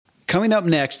Coming up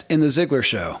next in The Ziglar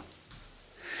Show.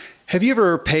 Have you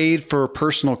ever paid for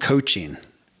personal coaching?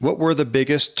 What were the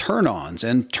biggest turn-ons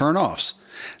and turn-offs?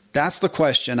 That's the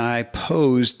question I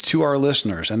posed to our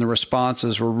listeners, and the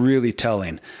responses were really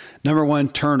telling. Number one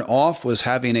turn-off was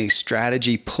having a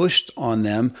strategy pushed on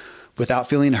them without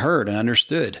feeling heard and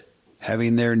understood,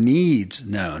 having their needs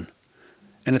known.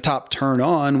 And a top turn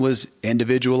on was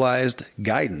individualized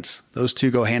guidance. Those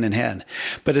two go hand in hand.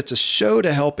 But it's a show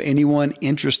to help anyone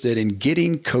interested in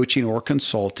getting coaching or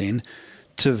consulting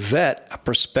to vet a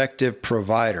prospective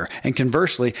provider. And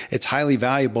conversely, it's highly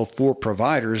valuable for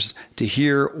providers to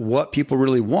hear what people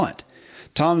really want.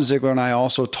 Tom Ziglar and I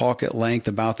also talk at length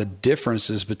about the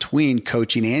differences between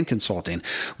coaching and consulting,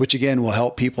 which again will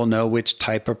help people know which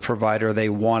type of provider they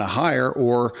want to hire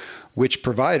or which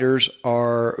providers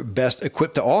are best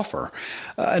equipped to offer.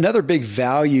 Another big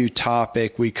value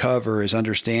topic we cover is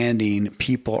understanding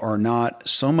people are not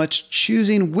so much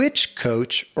choosing which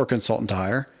coach or consultant to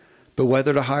hire, but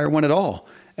whether to hire one at all,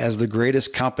 as the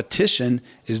greatest competition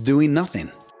is doing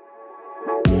nothing.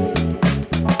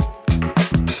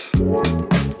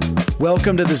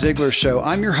 Welcome to The Ziglar Show.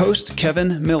 I'm your host,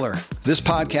 Kevin Miller. This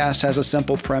podcast has a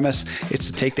simple premise. It's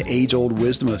to take the age-old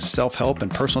wisdom of self-help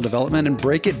and personal development and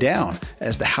break it down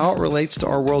as to how it relates to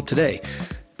our world today,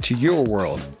 to your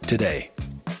world today.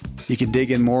 You can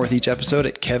dig in more with each episode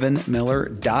at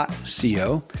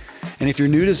kevinmiller.co. And if you're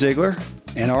new to Ziglar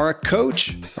and are a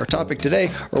coach, our topic today,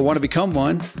 or want to become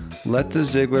one, let the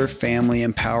Ziglar family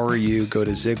empower you. Go to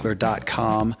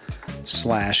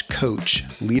Ziglar.com/coach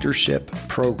leadership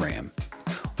program.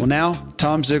 Well, now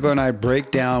Tom Ziglar and I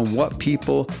break down what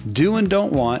people do and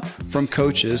don't want from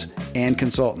coaches and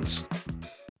consultants.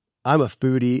 I'm a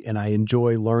foodie and I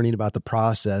enjoy learning about the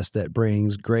process that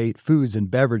brings great foods and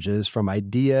beverages from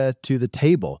idea to the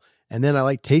table. And then I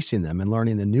like tasting them and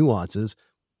learning the nuances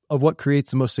of what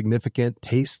creates the most significant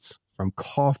tastes, from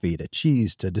coffee to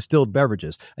cheese to distilled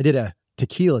beverages. I did a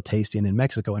tequila tasting in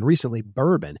Mexico and recently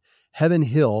bourbon. Heaven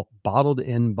Hill Bottled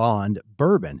in Bond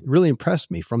bourbon really impressed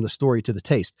me from the story to the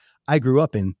taste. I grew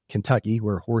up in Kentucky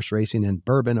where horse racing and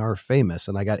bourbon are famous,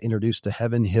 and I got introduced to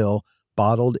Heaven Hill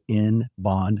Bottled in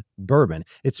Bond bourbon.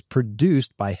 It's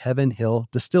produced by Heaven Hill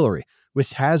Distillery,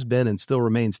 which has been and still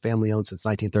remains family-owned since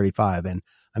 1935. And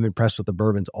I'm impressed with the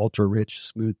bourbon's ultra-rich,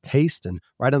 smooth taste. And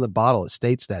right on the bottle, it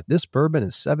states that this bourbon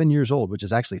is 7 years old, which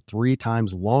is actually 3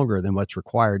 times longer than what's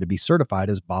required to be certified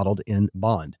as bottled in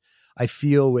bond. I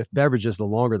feel with beverages, the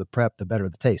longer the prep, the better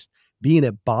the taste. Being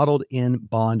a bottled in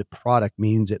bond product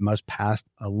means it must pass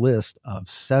a list of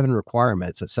 7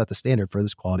 requirements that set the standard for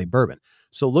this quality bourbon.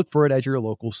 So look for it at your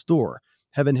local store.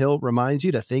 Heaven Hill reminds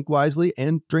you to think wisely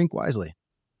and drink wisely.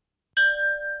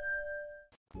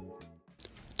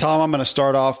 Tom, I'm going to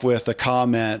start off with a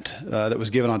comment that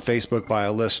was given on Facebook by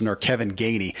a listener, Kevin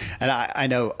Gainey. And I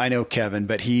know Kevin,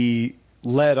 but he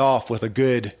led off with a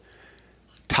good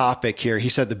topic here. He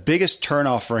said the biggest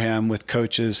turnoff for him with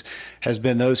coaches has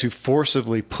been those who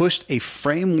forcibly pushed a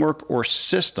framework or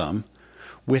system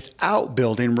without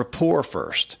building rapport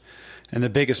first. And the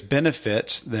biggest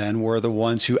benefits then were the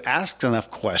ones who asked enough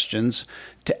questions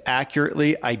to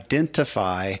accurately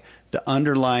identify the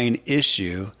underlying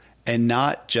issue and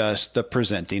not just the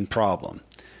presenting problem,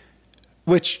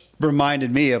 which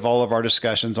reminded me of all of our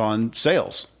discussions on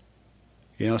sales.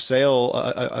 You know,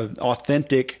 an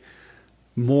authentic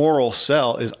moral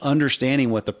sell is understanding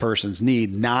what the person's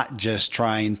need, not just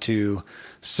trying to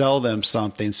sell them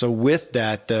something. So with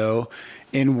that, though,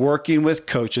 in working with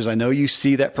coaches, I know you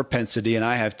see that propensity, and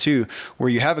I have too, where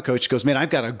you have a coach who goes, man,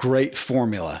 I've got a great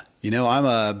formula. You know,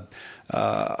 I've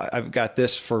got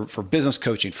this for business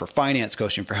coaching, for finance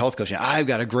coaching, for health coaching. I've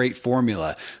got a great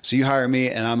formula. So you hire me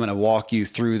and I'm going to walk you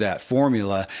through that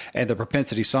formula. And the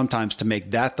propensity sometimes to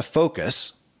make that the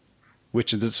focus,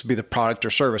 which this would be the product or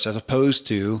service, as opposed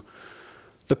to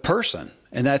the person.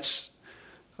 And that's,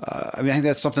 I think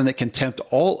that's something that can tempt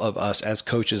all of us as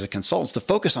coaches and consultants to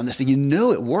focus on this thing. You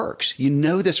know it works. You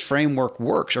know this framework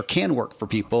works or can work for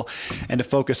people, and to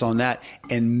focus on that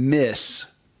and miss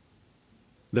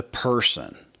the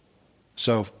person.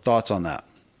 So thoughts on that?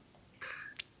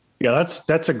 Yeah,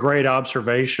 that's a great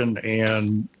observation.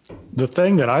 And the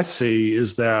thing that I see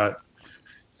is that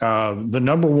the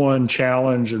number one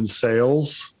challenge in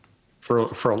sales for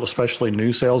especially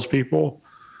new salespeople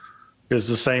is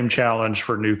the same challenge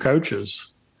for new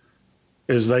coaches,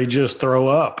 is they just throw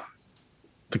up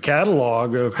the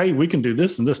catalog of, hey, we can do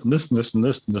this and this and this and this and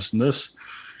this and this and this.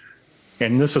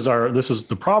 And this is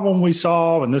the problem we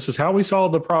solve, and this is how we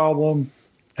solve the problem.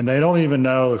 And they don't even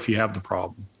know if you have the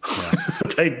problem.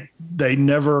 Yeah. They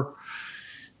never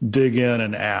dig in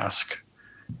and ask.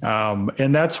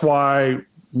 And that's why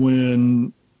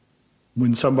when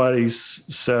somebody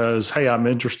says, "Hey, I'm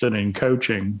interested in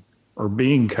coaching or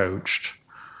being coached,"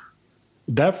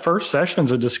 that first session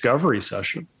is a discovery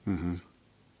session. Mm-hmm.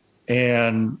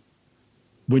 And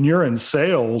when you're in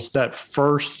sales, that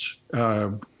first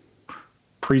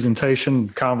presentation,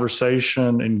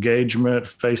 conversation, engagement,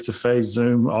 face-to-face,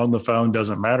 Zoom, on the phone,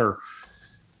 doesn't matter.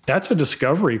 That's a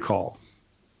discovery call.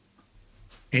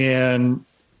 And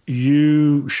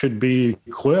you should be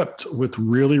equipped with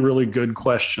really, really good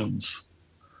questions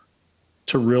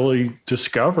to really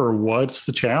discover what's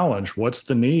the challenge, what's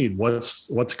the need, what's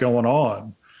going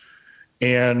on.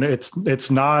 And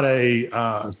it's not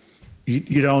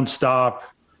you don't stop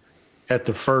at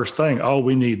the first thing. Oh,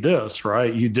 we need this,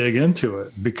 right? You dig into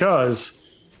it, because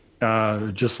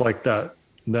just like that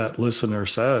listener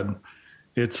said,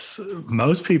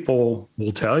 most people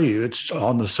will tell you it's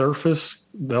on the surface.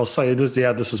 They'll say this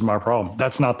is my problem.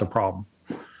 That's not the problem.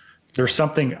 There's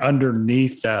something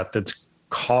underneath that's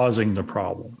causing the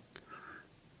problem.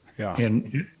 Yeah.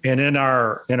 And in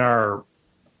our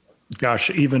gosh,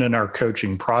 even in our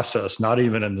coaching process, not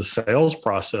even in the sales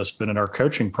process, but in our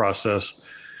coaching process,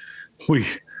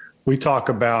 we talk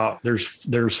about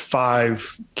there's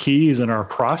 5 keys in our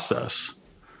process.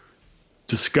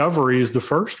 Discovery is the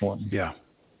first one. Yeah.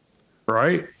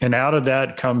 Right. And out of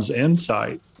that comes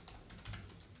insight.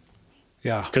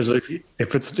 Yeah. Because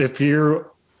if you're,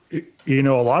 a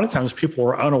lot of times people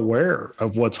are unaware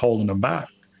of what's holding them back.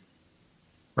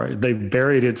 Right. They've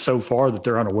buried it so far that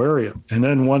they're unaware of it. And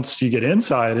then once you get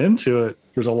insight into it,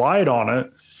 there's a light on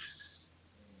it.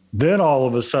 Then all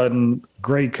of a sudden,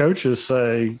 great coaches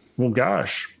say, well,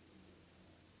 gosh,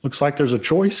 looks like there's a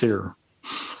choice here.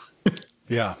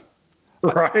 Yeah.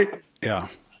 Right. Yeah.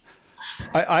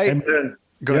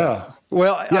 Go ahead.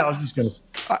 Well, I was just going to say.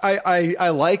 I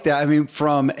like that. I mean,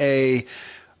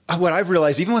 what I've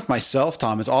realized, even with myself,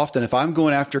 Tom, is often if I'm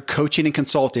going after coaching and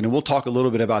consulting, and we'll talk a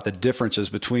little bit about the differences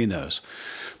between those,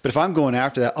 but if I'm going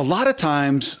after that, a lot of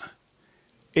times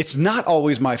it's not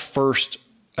always my first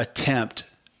attempt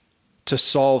to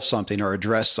solve something or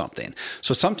address something.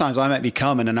 So sometimes I might be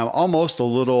coming and I'm almost a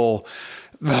little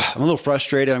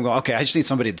frustrated. I'm going, okay, I just need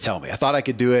somebody to tell me. I thought I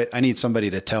could do it. I need somebody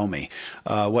to tell me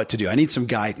what to do. I need some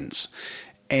guidance.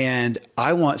 And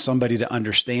I want somebody to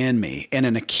understand me. And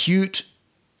an acute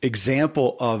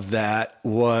example of that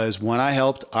was when I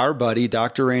helped our buddy,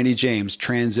 Dr. Randy James,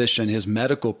 transition his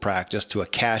medical practice to a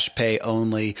cash pay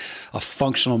only, a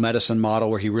functional medicine model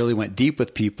where he really went deep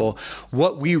with people.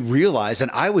 What we realized,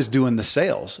 and I was doing the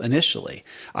sales initially,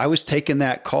 I was taking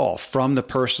that call from the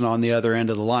person on the other end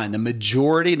of the line. The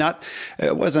majority,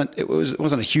 it wasn't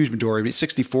a huge majority, but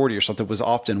 60-40 or something, was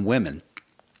often women.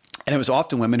 And it was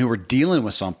often women who were dealing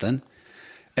with something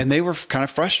and they were kind of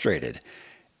frustrated.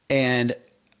 And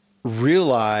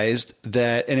realized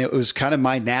that, and it was kind of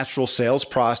my natural sales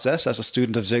process as a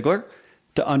student of Ziglar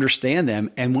to understand them.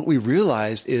 And what we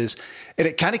realized is, and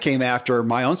it kind of came after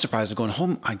my own surprise of going,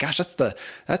 oh my gosh, that's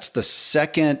the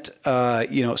second,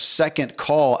 second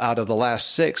call out of the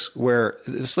last 6 where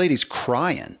this lady's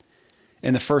crying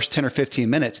in the first 10 or 15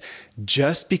 minutes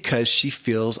just because she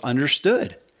feels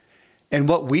understood. And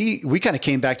what we kind of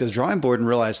came back to the drawing board and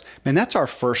realized, man, that's our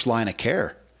first line of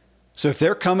care. So if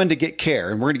they're coming to get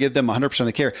care and we're going to give them 100% of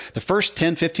the care, the first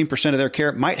 10, 15% of their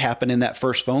care might happen in that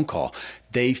first phone call.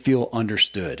 They feel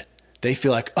understood. They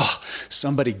feel like, oh,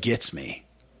 somebody gets me.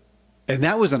 And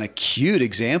that was an acute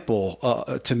example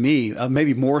to me,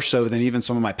 maybe more so than even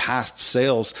some of my past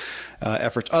sales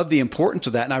efforts, of the importance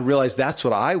of that. And I realized that's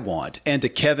what I want. And to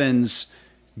Kevin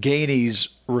Gainey's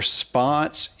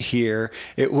response here,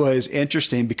 it was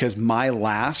interesting because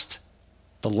the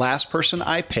last person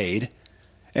I paid,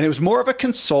 and it was more of a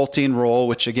consulting role,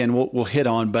 which again, we'll hit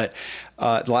on, but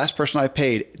the last person I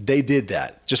paid, they did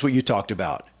that. Just what you talked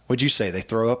about. What'd you say? They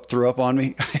threw up on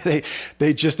me. they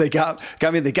got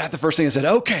me. They got the first thing and said,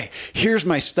 okay, here's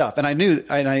my stuff. And I knew,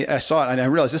 and I saw it and I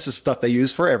realized this is stuff they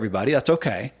use for everybody. That's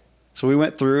okay. So we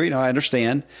went through, I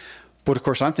understand. But of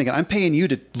course I'm thinking, I'm paying you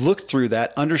to look through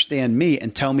that, understand me,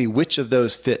 and tell me which of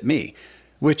those fit me.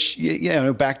 Which,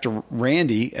 back to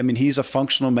Randy, I mean, he's a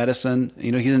functional medicine,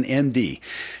 he's an MD.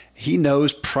 He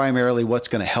knows primarily what's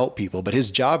going to help people, but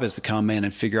his job is to come in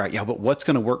and figure out, but what's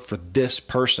going to work for this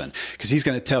person? Because he's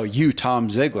going to tell you, Tom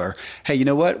Ziglar, hey, you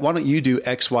know what? Why don't you do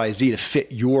X, Y, Z to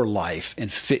fit your life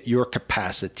and fit your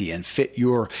capacity and fit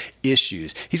your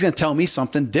issues? He's going to tell me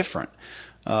something different,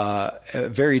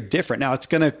 very different. Now, it's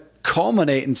going to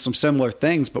culminate in some similar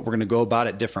things, but we're going to go about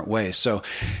it different ways. So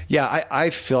yeah, I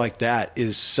feel like that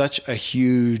is such a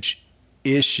huge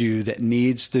issue that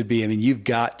needs to be, I mean, you've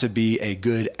got to be a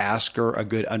good asker, a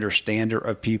good understander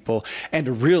of people, and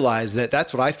to realize that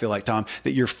that's what I feel like, Tom,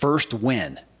 that your first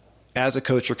win as a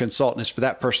coach or consultant is for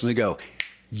that person to go,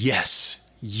 yes,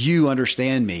 you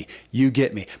understand me, you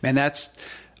get me. Man, that's,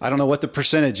 I don't know what the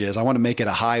percentage is. I want to make it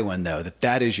a high one though,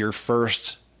 that is your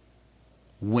first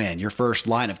win, your first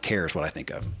line of care is what I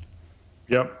think of.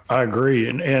 Yep, I agree.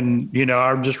 And you know,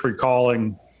 I'm just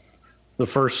recalling the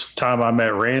first time I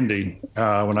met Randy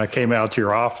when I came out to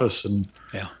your office, and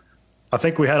yeah, I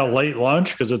think we had a late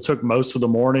lunch because it took most of the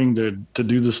morning to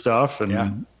do the stuff.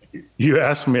 And you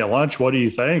asked me at lunch, "What do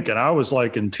you think?" And I was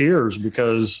like in tears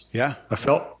because I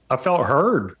felt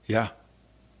heard. Yeah,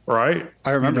 right.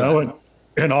 I remember that.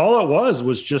 And all it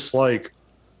was just like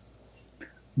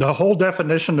the whole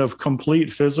definition of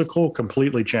complete physical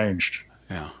completely changed.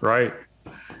 Yeah, right.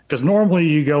 Because normally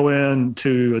you go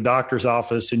into a doctor's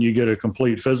office and you get a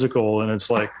complete physical, and it's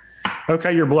like,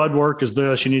 okay, your blood work is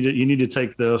this. You need to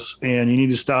take this, and you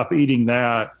need to stop eating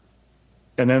that.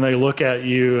 And then they look at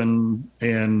you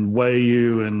and weigh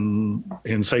you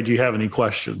and say, do you have any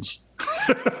questions?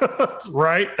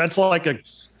 Right? That's like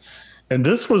and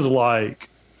this was like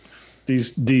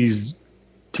these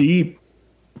deep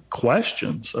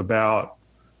questions about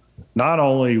not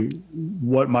only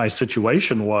what my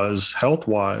situation was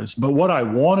health-wise, but what I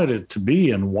wanted it to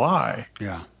be and why.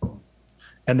 Yeah.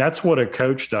 And that's what a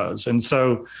coach does. And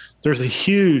so there's a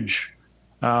huge,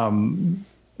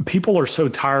 people are so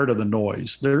tired of the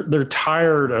noise. They're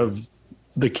tired of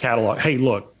the catalog. Hey,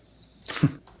 look,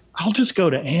 I'll just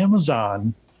go to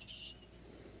Amazon,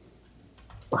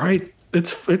 right?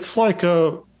 It's like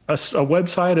a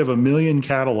website of 1 million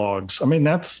catalogs. I mean,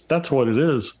 that's what it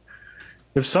is.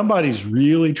 If somebody's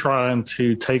really trying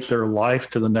to take their life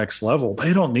to the next level,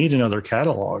 they don't need another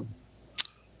catalog.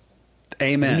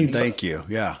 Amen. Thank you.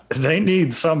 Yeah. They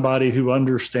need somebody who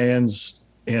understands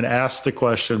and asks the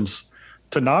questions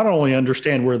to not only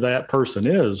understand where that person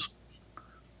is,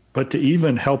 but to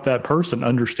even help that person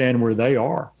understand where they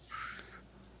are.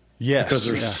 Yes. Because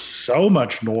there's so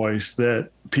much noise that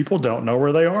people don't know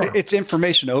where they are. It's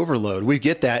information overload. We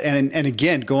get that. And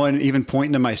again,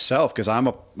 pointing to myself, because I'm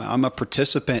a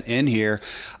participant in here,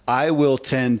 I will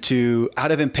tend to,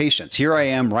 out of impatience, here I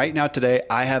am right now today,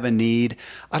 I have a need.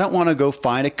 I don't want to go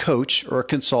find a coach or a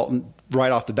consultant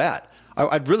right off the bat.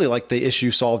 I'd really like the issue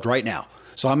solved right now.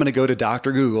 So I'm going to go to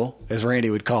Dr. Google, as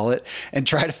Randy would call it, and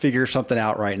try to figure something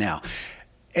out right now.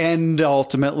 And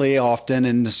ultimately, often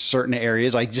in certain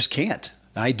areas, I just can't.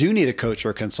 I do need a coach or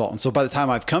a consultant. So by the time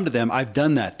I've come to them, I've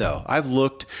done that though. I've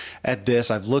looked at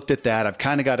this, I've looked at that. I've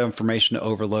kind of got information to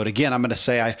overload. Again, I'm going to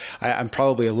say I'm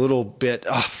probably a little bit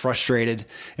frustrated,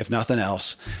 if nothing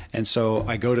else. And so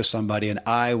I go to somebody and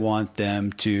I want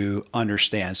them to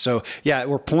understand. So yeah,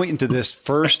 we're pointing to this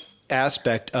first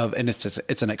aspect of, and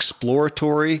it's an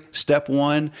exploratory step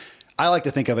one. I like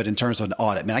to think of it in terms of an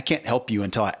audit. Man, I can't help you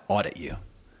until I audit you.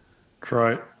 That's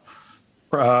right.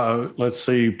 Let's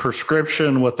see.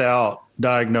 Prescription without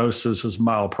diagnosis is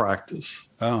malpractice.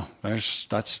 Oh, that's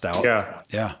stout.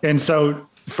 Yeah. And so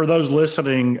for those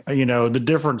listening, you know, the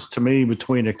difference to me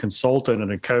between a consultant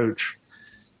and a coach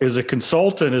is a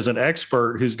consultant is an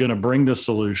expert who's going to bring the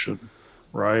solution,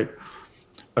 right?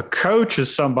 A coach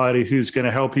is somebody who's going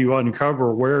to help you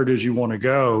uncover where it is you want to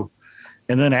go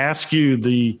and then ask you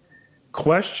the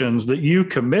questions that you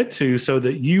commit to so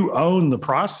that you own the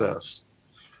process,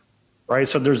 right?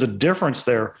 So there's a difference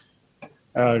there.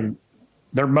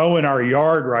 They're mowing our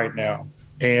yard right now,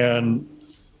 and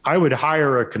I would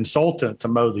hire a consultant to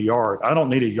mow the yard. I don't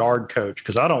need a yard coach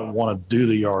because I don't want to do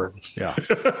the yard. Yeah.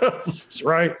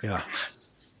 Right? Yeah.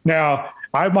 Now,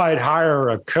 I might hire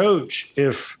a coach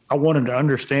if I wanted to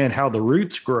understand how the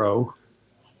roots grow,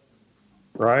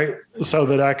 right? So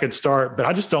that I could start, but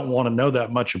I just don't want to know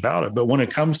that much about it. But when it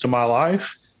comes to my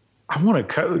life, I want a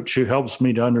coach who helps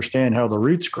me to understand how the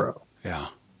roots grow. Yeah.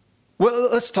 Well,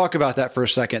 let's talk about that for a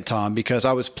second, Tom, because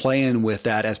I was playing with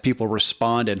that as people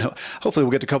responded. Hopefully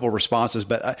we'll get a couple of responses,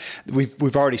 but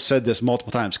we've already said this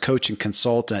multiple times, coach and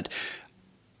consultant.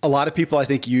 A lot of people, I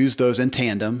think, use those in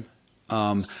tandem.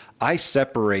 I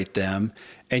separate them,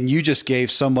 and you just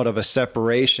gave somewhat of a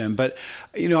separation. But,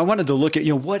 you know, I wanted to look at,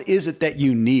 you know, what is it that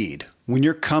you need when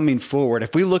you're coming forward?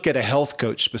 If we look at a health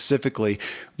coach specifically,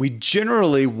 we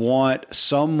generally want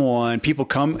people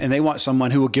come and they want someone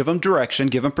who will give them direction,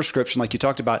 give them prescription, like you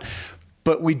talked about.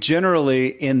 But we generally,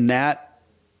 in that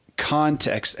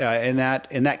context, in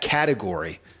that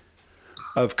category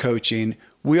of coaching,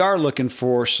 we are looking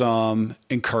for some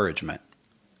encouragement,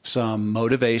 some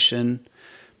motivation,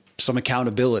 some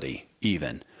accountability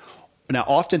even. Now,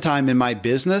 oftentimes in my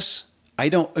business, I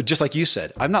don't, just like you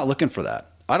said, I'm not looking for that.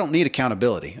 I don't need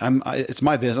accountability. It's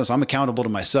my business. I'm accountable to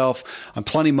myself. I'm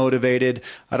plenty motivated.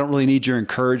 I don't really need your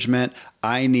encouragement.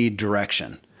 I need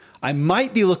direction. I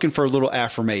might be looking for a little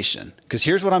affirmation because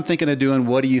here's what I'm thinking of doing.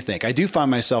 What do you think? I do find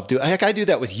myself I do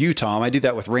that with you, Tom. I do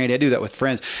that with Randy. I do that with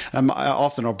friends.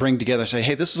 I'll bring together, say,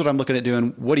 hey, this is what I'm looking at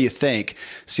doing. What do you think?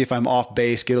 See if I'm off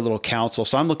base, get a little counsel.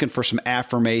 So I'm looking for some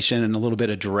affirmation and a little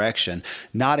bit of direction,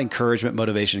 not encouragement,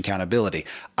 motivation, accountability.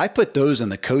 I put those in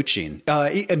the coaching.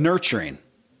 Nurturing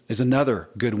is another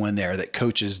good one there that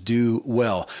coaches do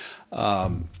well.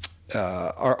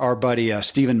 Our buddy,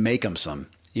 Stephen Makeumson,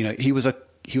 he was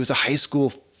a high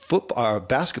school football or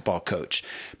basketball coach.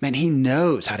 Man, he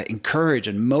knows how to encourage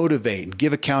and motivate and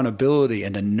give accountability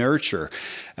and to nurture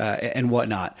and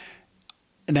whatnot.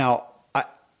 Now,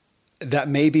 that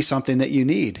may be something that you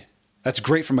need. That's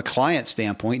great from a client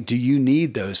standpoint. Do you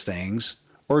need those things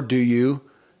or do you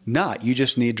not? You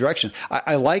just need direction.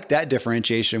 I like that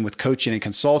differentiation with coaching and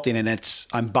consulting. And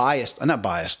I'm not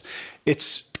biased.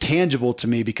 It's tangible to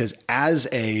me because as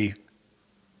a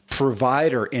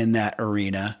provider in that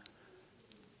arena,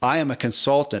 I am a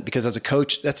consultant because as a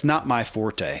coach, that's not my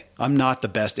forte. I'm not the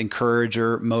best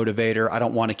encourager, motivator. I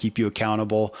don't want to keep you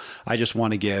accountable. I just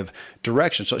want to give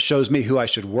direction. So it shows me who I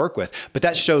should work with. But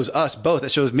that shows us both.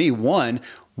 It shows me, one,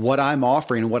 what I'm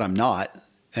offering and what I'm not.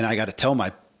 And I got to tell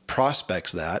my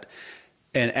prospects that.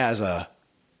 And as a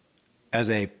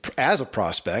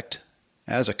prospect,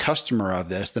 as a customer of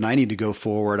this, then I need to go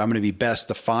forward. I'm going to be best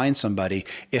to find somebody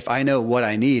if I know what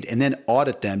I need and then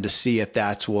audit them to see if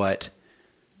that's what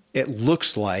it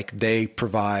looks like they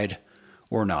provide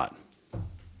or not.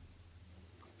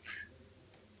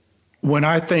 When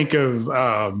I think of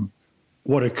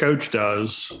what a coach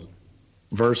does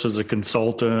versus a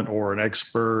consultant or an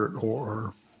expert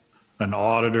or an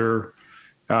auditor,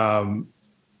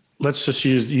 let's just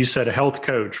use, you said a health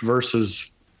coach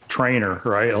versus trainer,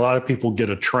 right? A lot of people get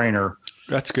a trainer.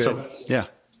 That's good. So, yeah.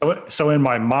 So in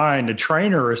my mind, a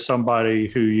trainer is somebody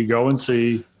who you go and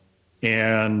see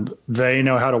and they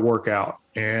know how to work out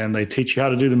and they teach you how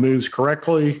to do the moves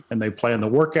correctly and they plan the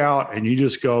workout and you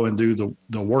just go and do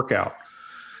the workout.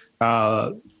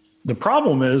 The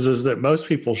problem is that most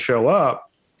people show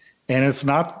up and it's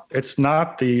not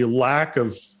the lack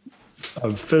of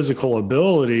physical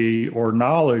ability or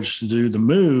knowledge to do the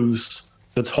moves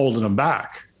that's holding them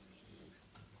back.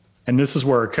 And this is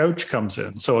where a coach comes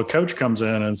in. So a coach comes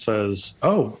in and says,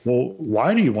 oh, well,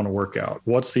 why do you want to work out?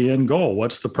 What's the end goal?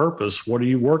 What's the purpose? What are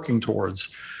you working towards?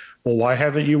 Well, why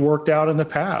haven't you worked out in the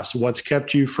past? What's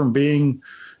kept you from being,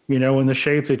 in the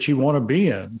shape that you want to be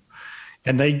in?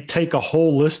 And they take a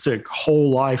holistic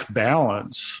whole life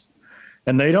balance.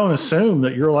 And they don't assume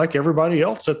that you're like everybody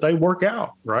else that they work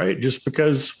out, right? Just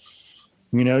because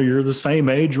you're the same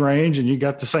age range and you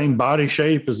got the same body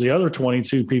shape as the other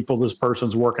 22 people this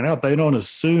person's working out. They don't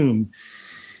assume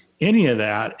any of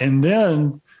that. And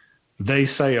then they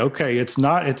say, okay, it's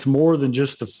more than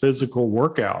just a physical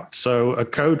workout. So a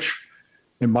coach,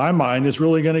 in my mind, is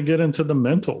really going to get into the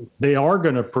mental. They are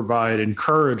going to provide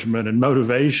encouragement and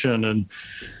motivation, and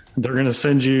they're going to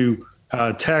send you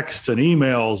texts and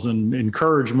emails and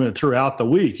encouragement throughout the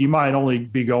week. You might only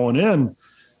be going in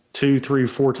 2, 3,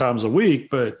 4 times a week,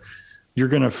 but you're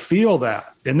going to feel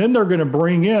that. And then they're going to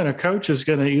bring in a coach is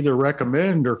going to either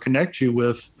recommend or connect you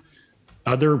with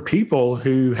other people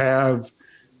who have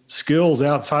skills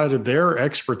outside of their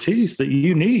expertise that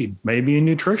you need. Maybe a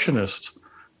nutritionist,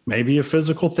 maybe a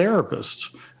physical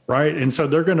therapist, right? And so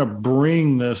they're going to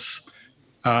bring this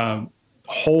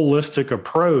holistic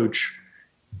approach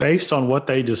based on what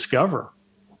they discover.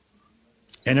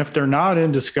 And if they're not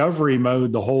in discovery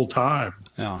mode the whole time,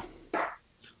 yeah,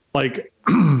 like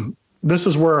this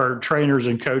is where our trainers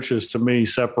and coaches to me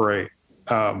separate.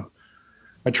 A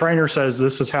trainer says,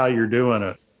 this is how you're doing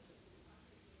it.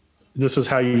 This is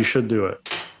how you should do it.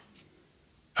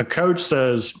 A coach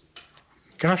says,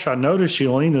 gosh, I noticed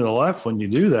you lean to the left when you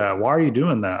do that. Why are you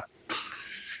doing that?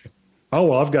 Oh,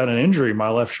 well, I've got an injury in my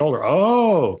left shoulder.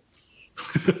 Oh,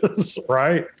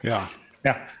 right. Yeah.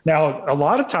 Now, a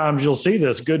lot of times you'll see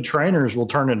this. Good trainers will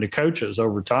turn into coaches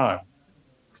over time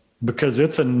because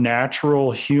it's a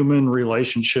natural human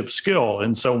relationship skill.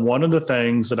 And so one of the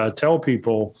things that I tell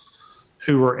people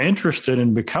who are interested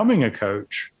in becoming a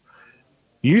coach,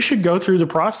 you should go through the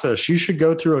process. You should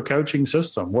go through a coaching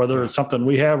system, whether it's something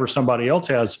we have or somebody else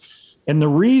has. And the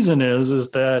reason is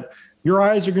that your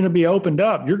eyes are going to be opened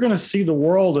up. You're going to see the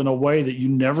world in a way that you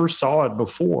never saw it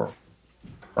before,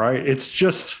 right? It's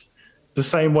just the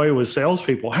same way with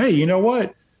salespeople. Hey, you know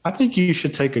what? I think you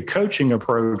should take a coaching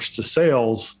approach to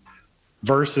sales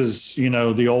versus,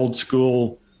 the old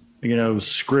school,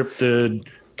 scripted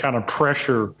kind of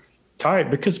pressure type,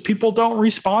 because people don't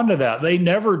respond to that. They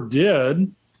never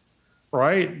did,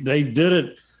 right? They did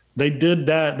it. They did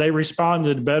that. They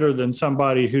responded better than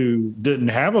somebody who didn't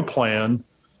have a plan,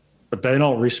 but they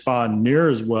don't respond near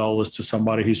as well as to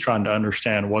somebody who's trying to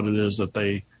understand what it is that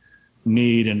they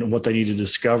need and what they need to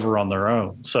discover on their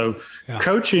own. So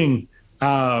coaching,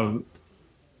 when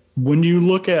you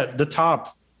look at the top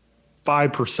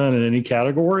 5% in any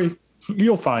category,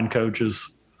 you'll find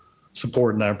coaches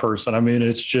supporting that person. I mean,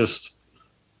 it's just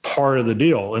part of the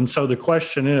deal. And so the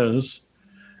question is,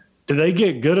 do they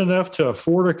get good enough to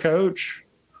afford a coach,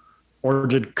 or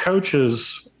did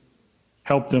coaches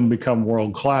help them become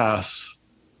world class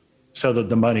so that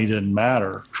the money didn't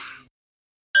matter?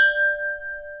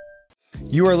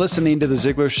 You are listening to The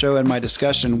Ziglar Show and my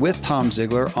discussion with Tom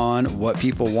Ziglar on what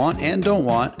people want and don't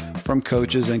want from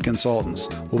coaches and consultants.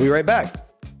 We'll be right back.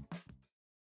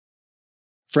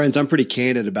 Friends, I'm pretty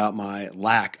candid about my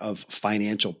lack of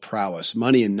financial prowess.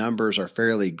 Money and numbers are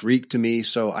fairly Greek to me,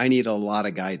 so I need a lot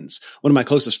of guidance. One of my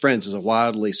closest friends is a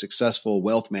wildly successful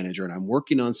wealth manager, and I'm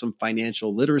working on some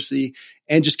financial literacy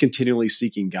and just continually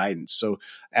seeking guidance. So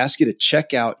I ask you to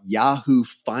check out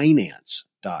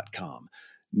yahoofinance.com.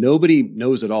 Nobody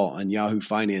knows it all, and Yahoo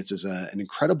Finance is an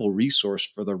incredible resource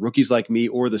for the rookies like me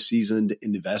or the seasoned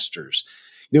investors.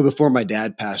 Before my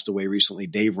dad passed away recently,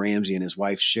 Dave Ramsey and his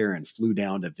wife Sharon flew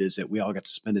down to visit. We all got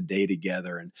to spend a day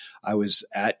together, and I was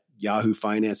at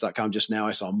yahoofinance.com just now.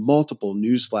 I saw multiple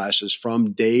news flashes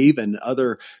from Dave and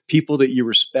other people that you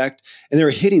respect, and they were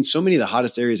hitting so many of the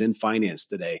hottest areas in finance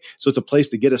today. So it's a place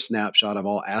to get a snapshot of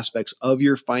all aspects of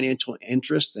your financial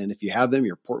interests, and if you have them,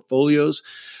 your portfolios.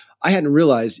 I hadn't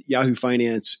realized Yahoo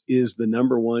Finance is the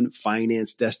 #1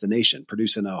 finance destination,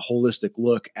 producing a holistic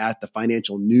look at the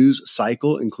financial news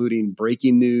cycle, including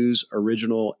breaking news,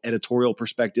 original editorial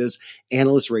perspectives,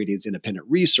 analyst ratings, independent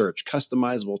research,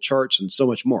 customizable charts, and so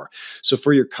much more. So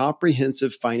for your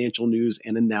comprehensive financial news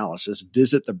and analysis,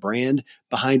 visit the brand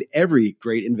behind every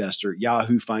great investor,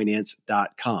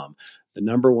 yahoofinance.com, the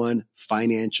 #1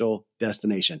 financial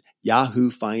destination,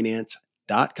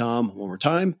 yahoofinance.com. One more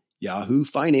time,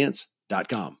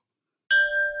 yahoofinance.com.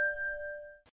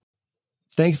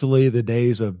 Thankfully, the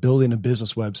days of building a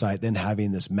business website, then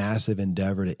having this massive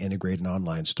endeavor to integrate an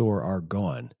online store are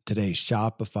gone. Today,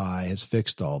 Shopify has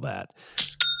fixed all that.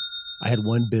 I had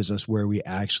one business where we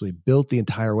actually built the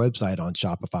entire website on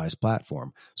Shopify's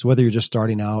platform. So whether you're just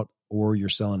starting out or you're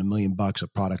selling $1 million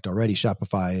of product already,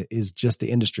 Shopify is just the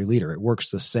industry leader. It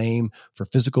works the same for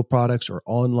physical products or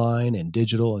online and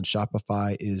digital, and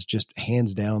Shopify is just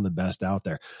hands down the best out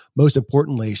there. Most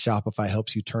importantly, Shopify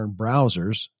helps you turn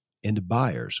browsers into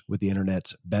buyers with the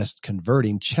internet's best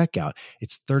converting checkout.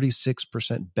 It's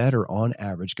 36% better on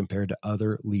average compared to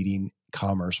other leading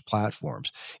commerce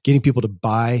platforms. Getting people to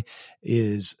buy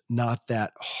is not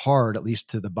that hard, at least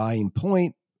to the buying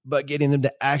point, but getting them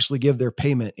to actually give their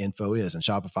payment info is, and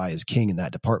Shopify is king in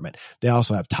that department. They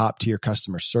also have top tier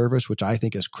customer service, which I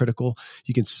think is critical.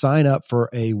 You can sign up for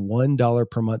a $1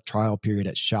 per month trial period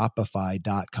at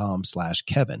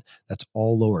shopify.com/Kevin. That's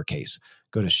all lowercase.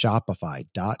 Go to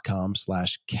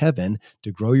shopify.com/Kevin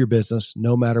to grow your business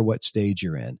no matter what stage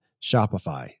you're in.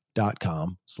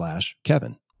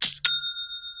 Shopify.com/Kevin.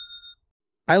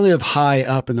 I live high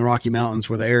up in the Rocky Mountains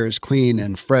where the air is clean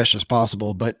and fresh as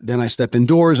possible, but then I step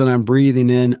indoors and I'm breathing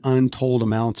in untold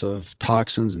amounts of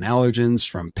toxins and allergens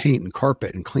from paint and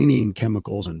carpet and cleaning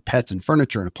chemicals and pets and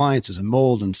furniture and appliances and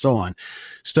mold and so on.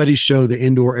 Studies show the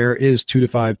indoor air is 2 to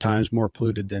 5 times more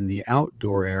polluted than the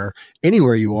outdoor air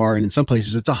anywhere you are, and in some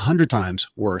places it's 100 times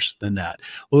worse than that.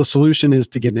 Well, the solution is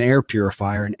to get an air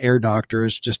purifier, and Air Doctor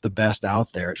is just the best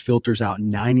out there. It filters out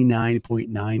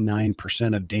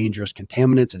 99.99% of dangerous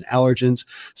contaminants and allergens,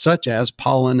 such as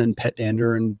pollen and pet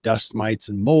dander and dust mites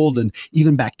and mold and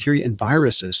even bacteria and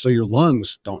viruses, so your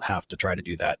lungs don't have to try to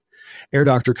do that. Air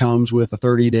Doctor comes with a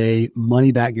 30-day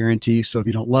money-back guarantee, so if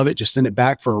you don't love it, just send it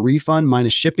back for a refund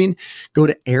minus shipping. Go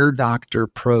to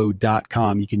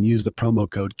airdoctorpro.com. You can use the promo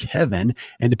code Kevin,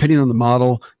 and depending on the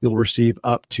model, you'll receive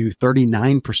up to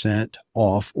 39%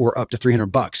 off or up to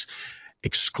 $300.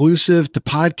 Exclusive to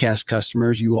podcast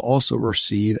customers, you will also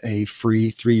receive a free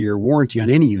 3-year warranty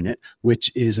on any unit,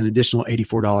 which is an additional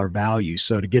 $84 value.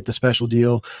 So to get the special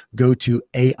deal, go to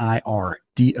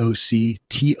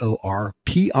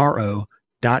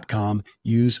airdoctorpro.com.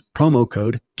 Use promo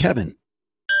code Kevin.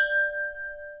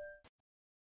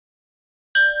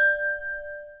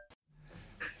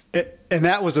 And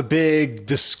that was a big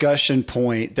discussion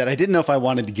point that I didn't know if I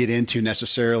wanted to get into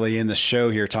necessarily in the show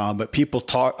here, Tom, but people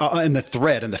talk in the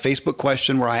thread, in the Facebook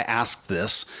question where I asked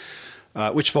this,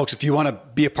 which, folks, if you want to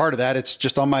be a part of that, it's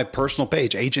just on my personal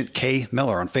page. Agent K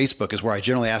Miller on Facebook is where I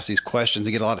generally ask these questions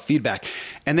and get a lot of feedback.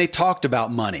 And they talked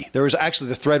about money. There was actually,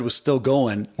 the thread was still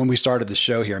going when we started the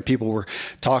show here, and people were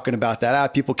talking about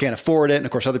that. People can't afford it. And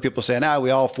of course, other people saying, we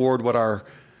all afford what our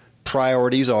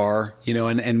priorities are,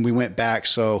 and we went back.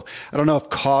 So I don't know if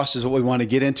cost is what we want to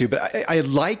get into, but I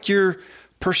like your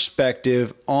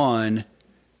perspective on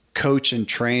coach and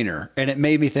trainer. And it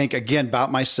made me think again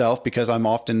about myself, because I'm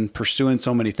often pursuing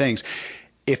so many things.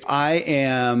 If I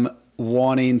am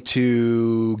wanting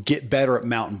to get better at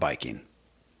mountain biking,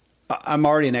 I'm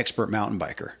already an expert mountain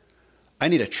biker. I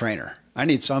need a trainer. I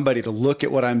need somebody to look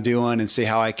at what I'm doing and see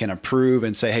how I can improve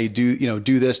and say, hey, do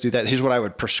this, do that. Here's what I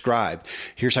would prescribe.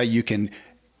 Here's how you can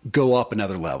go up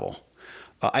another level.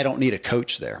 I don't need a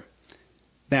coach there.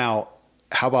 Now,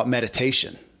 how about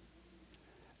meditation?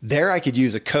 There I could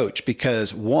use a coach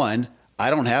because, one, I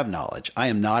don't have knowledge. I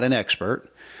am not an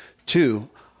expert. Two,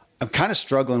 I'm kind of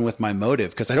struggling with my motive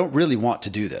because I don't really want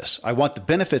to do this. I want the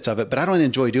benefits of it, but I don't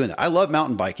enjoy doing that. I love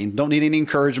mountain biking. Don't need any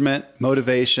encouragement,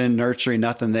 motivation, nurturing,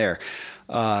 nothing there.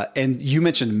 And you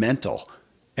mentioned mental.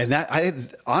 And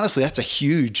honestly, that's a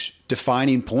huge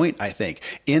defining point, I think.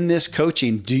 In this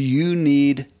coaching, do you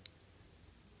need...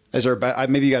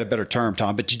 maybe you got a better term,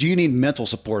 Tom, but do you need mental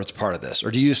support as part of this?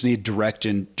 Or do you just need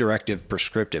directive,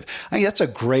 prescriptive? I think that's a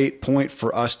great point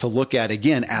for us to look at,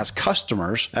 again, as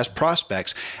customers, as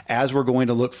prospects, as we're going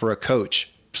to look for a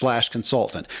coach /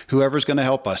 consultant, whoever's going to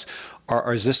help us.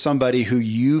 Or is this somebody who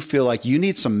you feel like you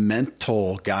need some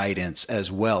mental guidance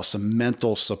as well, some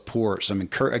mental support, some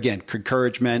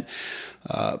encouragement,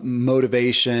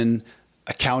 motivation,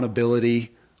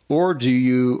 accountability? Or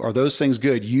are those things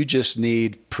good? You just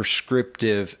need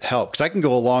prescriptive help. Because I can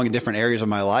go along in different areas of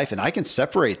my life and I can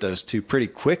separate those two pretty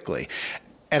quickly.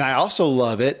 And I also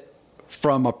love it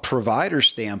from a provider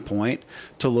standpoint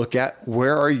to look at,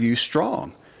 where are you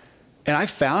strong? And I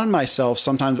found myself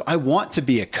sometimes, I want to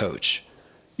be a coach.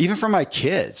 Even for my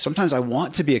kids, sometimes I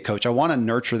want to be a coach. I want to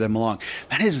nurture them along.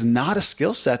 That is not a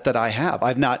skill set that I have.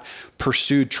 I've not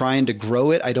pursued trying to grow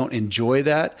it. I don't enjoy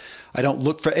that. I don't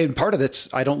look for, and part of it's,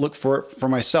 I don't look for it for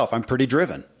myself. I'm pretty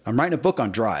driven. I'm writing a book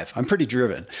on drive. I'm pretty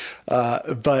driven.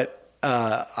 But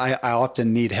I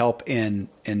often need help in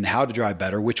how to drive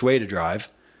better, which way to drive.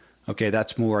 Okay,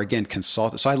 that's more, again,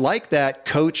 consultant. So I like that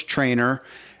coach, trainer,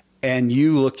 and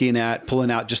you looking at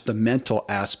pulling out just the mental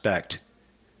aspect.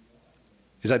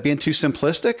 Is that being too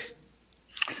simplistic?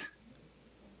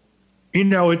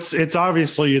 It's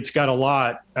obviously, it's got a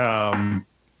lot.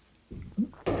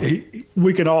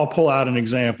 We can all pull out an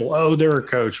example. Oh, they're a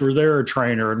coach or they're a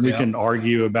trainer, and we can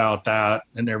argue about that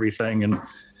and everything.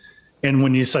 And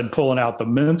when you said pulling out the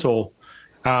mental,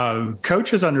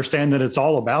 coaches understand that it's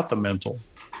all about the mental,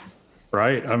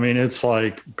 right? I mean, it's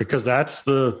like, because that's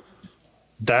the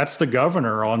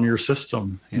governor on your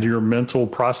system, your mental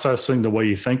processing, the way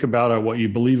you think about it, what you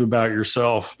believe about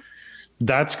yourself.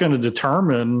 That's going to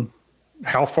determine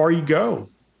how far you go.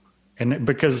 And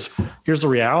because here's the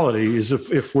reality is,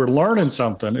 if we're learning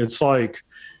something, it's like,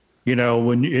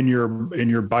 when in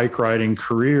your bike riding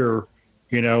career,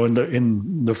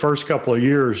 in the first couple of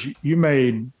years, you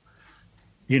made,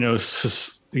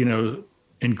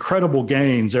 incredible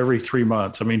gains every 3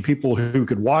 months. I mean, people who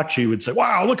could watch you would say,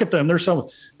 wow, look at them. There's some.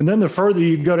 And then the further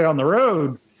you go down the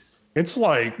road, it's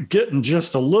like getting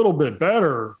just a little bit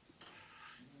better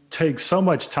takes so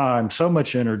much time, so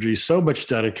much energy, so much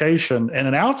dedication, and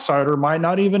an outsider might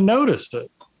not even notice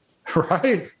it.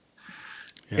 Right.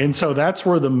 Yeah. And so that's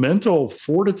where the mental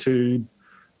fortitude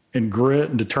and grit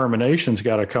and determination's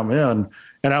got to come in.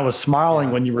 And I was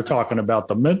smiling when you were talking about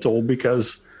the mental,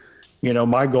 because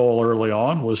my goal early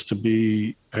on was to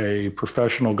be a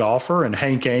professional golfer, and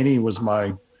Hank Aney was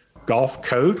my golf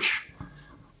coach,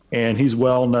 and he's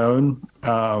well known.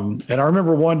 And I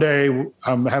remember one day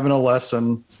I'm having a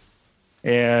lesson,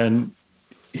 and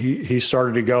he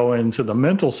started to go into the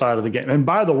mental side of the game. And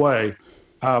by the way,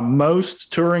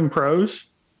 most touring pros,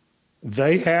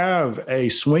 they have a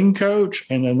swing coach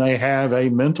and then they have a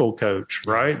mental coach,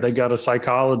 right? They got a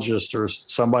psychologist or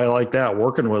somebody like that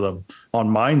working with them on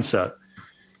mindset.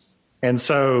 And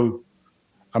so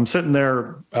I'm sitting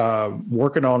there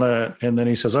working on it. And then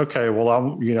he says, okay, well, I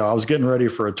was getting ready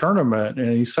for a tournament.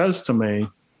 And he says to me,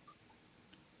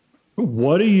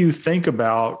 what do you think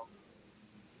about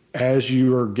as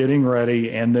you are getting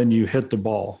ready and then you hit the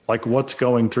ball? Like, what's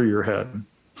going through your head?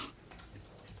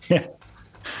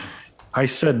 I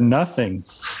said nothing.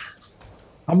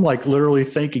 I'm like literally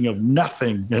thinking of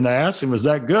nothing. And I asked him, was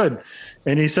that good?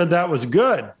 And he said that was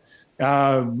good.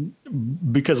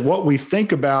 Because what we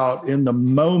think about in the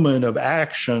moment of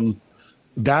action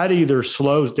that either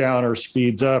slows down or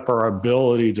speeds up our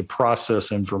ability to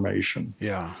process information.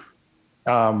 Yeah.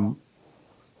 And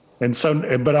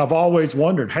so, but I've always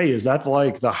wondered, hey, is that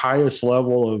like the highest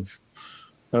level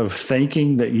of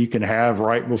thinking that you can have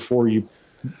right before you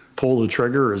pull the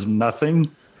trigger is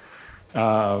nothing?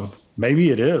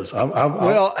 Maybe it is.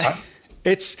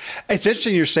 It's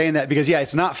interesting you're saying that, because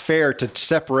it's not fair to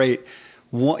separate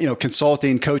one,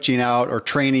 consulting, coaching out, or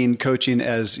training, coaching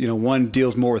as, one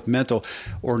deals more with mental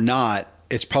or not.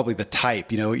 It's probably the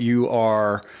type,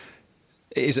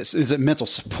 is it mental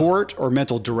support or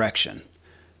mental direction?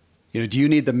 Do you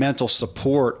need the mental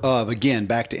support of, again,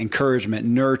 back to encouragement,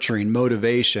 nurturing,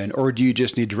 motivation, or do you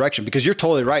just need direction? Because you're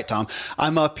totally right, Tom.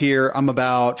 I'm up here. I'm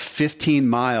about 15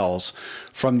 miles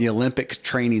from the Olympic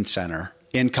Training Center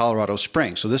in Colorado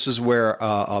Springs. So this is where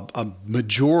a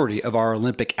majority of our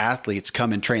Olympic athletes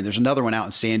come and train. There's another one out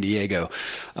in San Diego,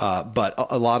 but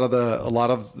a lot of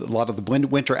the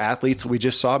winter athletes that we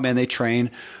just saw, man, they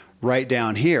train right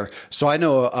down here. So I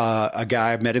know a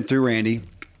guy, I met him through Randy,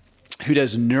 who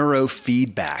does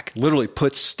neurofeedback, literally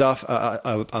puts stuff,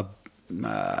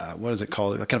 what is it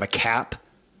called? Kind of a cap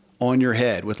on your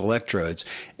head with electrodes,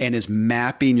 and is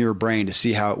mapping your brain to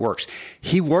see how it works.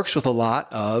 He works with a lot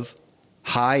of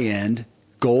high-end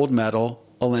gold medal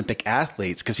Olympic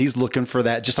athletes because he's looking for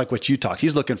that, just like what you talked.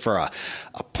 He's looking for a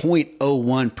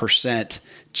 0.01%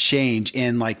 change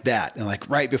in like that. And like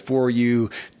right before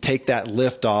you take that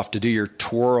lift off to do your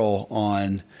twirl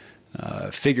on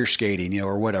figure skating,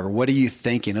 or whatever. What are you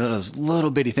thinking? Those little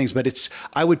bitty things, but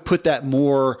I would put that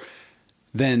more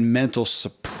than mental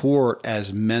support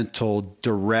as mental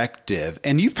directive.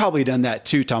 And you've probably done that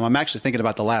too, Tom. I'm actually thinking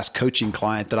about the last coaching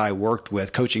client that I worked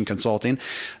with, coaching, consulting,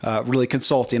 really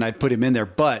consulting. I'd put him in there,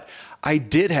 but I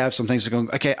did have some things going,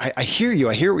 okay, I hear you.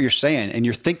 I hear what you're saying. And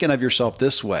you're thinking of yourself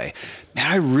this way. Man,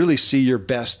 I really see your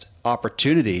best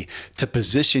opportunity to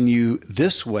position you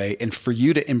this way and for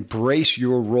you to embrace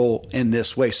your role in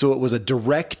this way. So it was a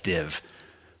directive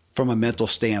from a mental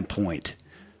standpoint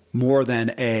more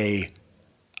than I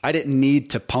didn't need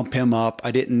to pump him up.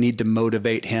 I didn't need to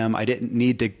motivate him. I didn't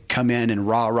need to come in and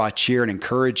rah cheer and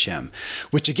encourage him,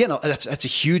 which again, that's a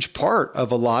huge part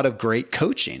of a lot of great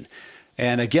coaching.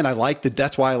 And again,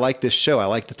 that's why I like this show. I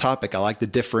like the topic. I like the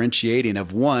differentiating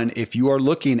of, one, if you are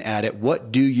looking at it,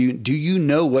 what do you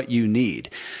know what you need?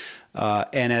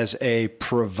 And as a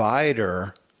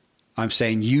provider, I'm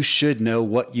saying you should know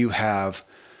what you have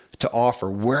to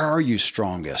offer. Where are you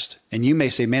strongest? And you may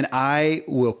say, man, I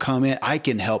will come in. I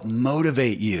can help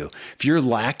motivate you. If you're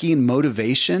lacking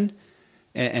motivation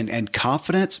and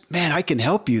confidence, man, I can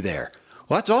help you there.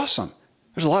 Well, that's awesome.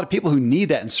 There's a lot of people who need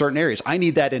that in certain areas. I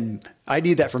need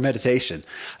that for meditation.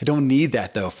 I don't need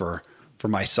that though for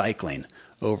my cycling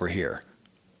over here.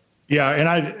 Yeah,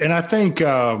 and I think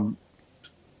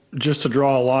just to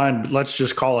draw a line, let's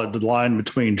just call it the line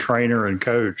between trainer and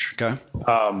coach. Okay.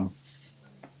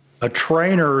 A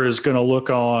trainer is going to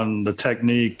look on the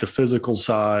technique, the physical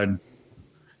side,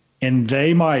 and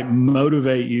they might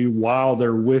motivate you while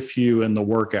they're with you in the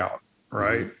workout,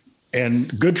 right? Mm-hmm.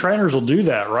 And good trainers will do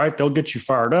that, right? They'll get you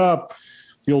fired up.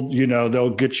 They'll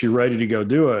get you ready to go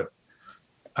do it.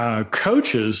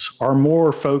 Coaches are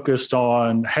more focused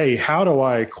on, hey, how do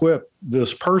I equip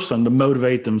this person to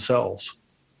motivate themselves?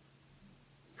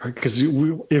 Because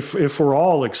if we're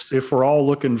all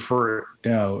looking for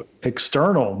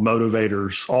external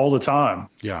motivators all the time,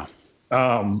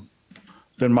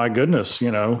 then my goodness,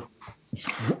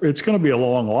 it's going to be a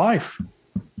long life.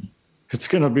 It's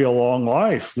going to be a long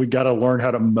life. We got to learn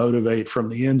how to motivate from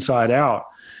the inside out.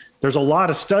 There's a lot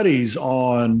of studies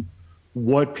on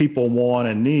what people want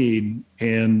and need.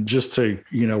 And just to,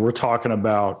 we're talking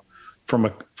about from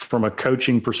a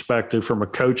coaching perspective, from a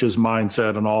coach's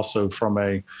mindset, and also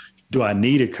from do I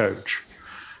need a coach?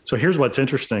 So here's what's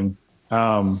interesting.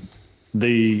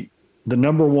 The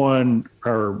number one,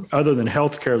 or other than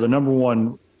healthcare, the number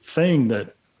one thing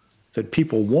that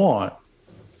people want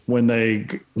when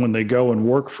they go and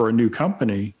work for a new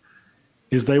company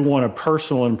is they want a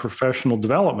personal and professional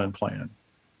development plan.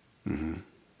 Mm-hmm.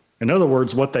 In other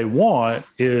words, what they want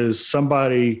is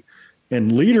somebody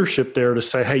in leadership there to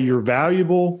say, hey, you're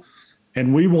valuable,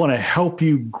 and we want to help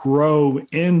you grow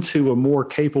into a more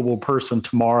capable person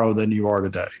tomorrow than you are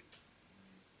today.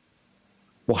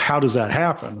 Well, how does that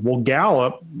happen? Well,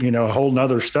 Gallup, a whole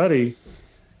nother study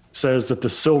says that the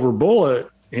silver bullet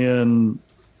in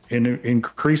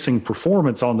increasing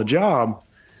performance on the job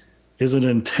is an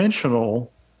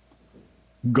intentional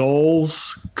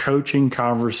goals coaching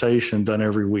conversation done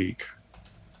every week.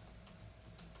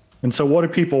 And so what do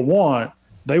people want?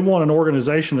 They want an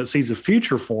organization that sees a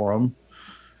future for them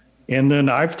And then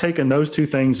I've taken those two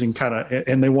things and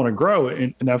they want to grow.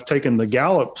 And I've taken the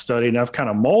Gallup study and I've kind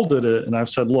of molded it. And I've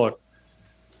said, look,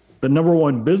 the number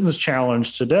one business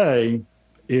challenge today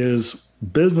is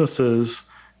businesses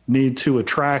need to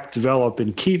attract, develop,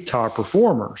 and keep top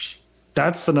performers.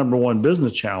 That's the number one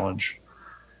business challenge.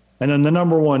 And then the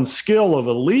number one skill of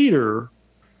a leader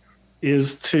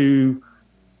is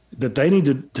that they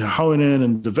need to hone in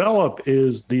and develop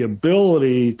is the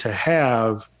ability to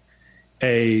have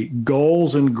a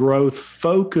goals and growth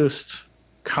focused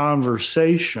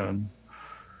conversation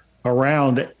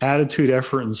around attitude,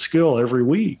 effort, and skill every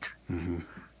week. Mm-hmm.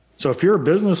 So if you're a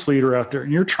business leader out there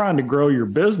and you're trying to grow your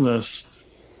business,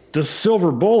 the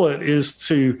silver bullet is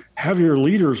to have your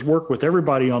leaders work with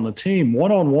everybody on the team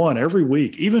one-on-one every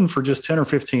week, even for just 10 or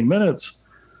 15 minutes,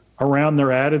 around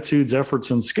their attitudes,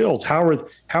 efforts, and skills. How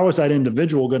is that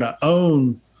individual going to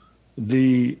own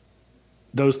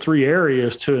those three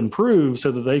areas to improve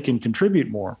so that they can contribute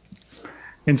more?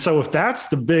 And so if that's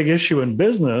the big issue in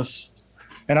business,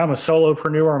 and I'm a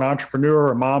solopreneur, an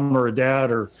entrepreneur, a mom or a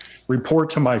dad, or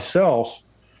report to myself,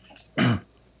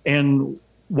 and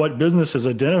what business has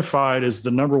identified as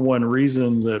the number one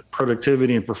reason that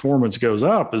productivity and performance goes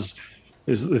up is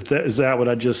that what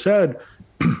I just said,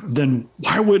 then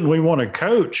why wouldn't we want a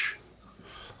coach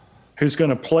who's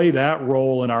going to play that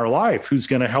role in our life, who's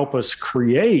going to help us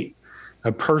create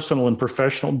a personal and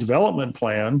professional development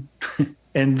plan,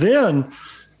 and then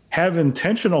have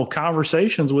intentional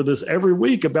conversations with us every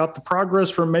week about the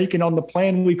progress we're making on the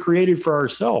plan we created for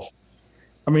ourselves?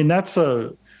 I mean, that's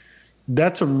a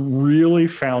really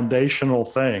foundational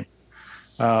thing.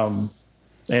 And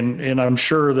I'm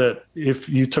sure that if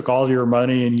you took all your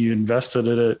money and you invested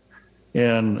it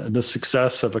in the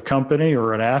success of a company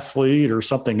or an athlete or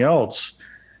something else,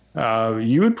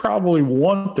 you would probably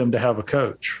want them to have a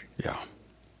coach. Yeah.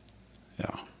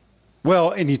 Yeah.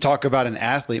 Well, and you talk about an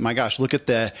athlete, my gosh, look at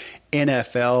the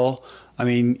NFL. I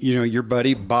mean, your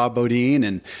buddy Bob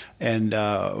Bodine and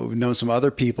we've known some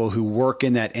other people who work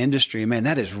in that industry. Man,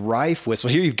 that is rife with. So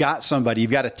here you've got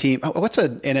a team. What's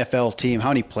an NFL team? How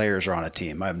many players are on a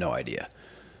team? I have no idea.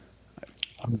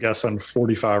 I'm guessing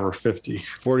 45 or 50.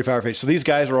 45 or 50. So these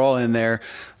guys are all in there.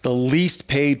 The least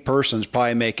paid person's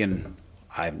probably making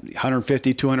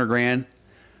 150, 200 grand.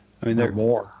 I mean, they're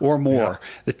more. Yeah.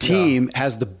 The team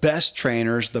has the best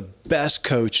trainers, the best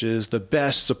coaches, the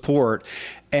best support.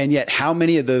 And yet how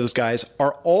many of those guys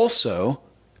are also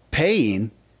paying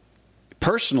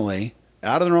personally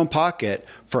out of their own pocket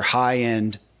for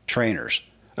high-end trainers?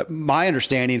 My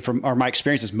understanding or my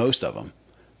experience is most of them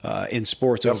in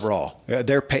sports overall.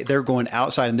 They're going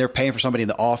outside and they're paying for somebody in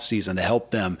the off season to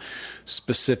help them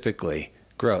specifically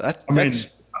grow. That's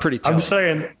pretty telling.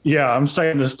 I'm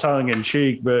saying this tongue in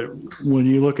cheek, but when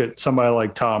you look at somebody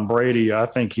like Tom Brady, I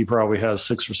think he probably has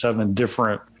 6 or 7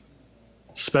 different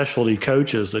specialty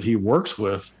coaches that he works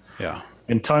with. Yeah.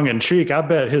 And tongue in cheek, I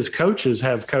bet his coaches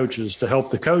have coaches to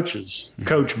help the coaches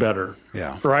coach better.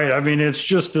 Yeah. Right. I mean, it's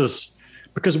just this,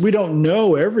 because we don't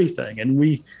know everything, and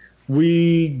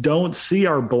we don't see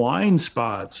our blind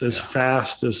spots as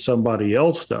fast as somebody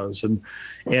else does. And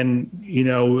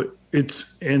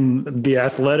it's in the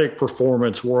athletic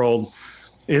performance world,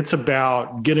 it's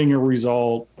about getting a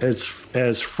result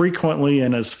as frequently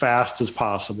and as fast as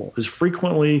possible,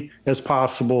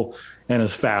 and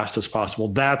as fast as possible.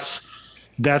 That's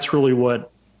really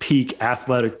what peak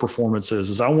athletic performance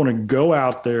is I want to go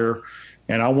out there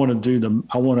and I want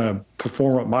to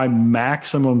perform at my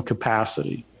maximum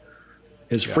capacity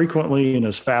as frequently and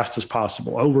as fast as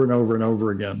possible, over and over and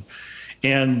over again.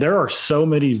 And there are so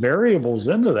many variables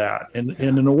into that. And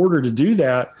in order to do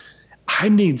that, I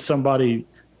need somebody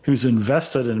who's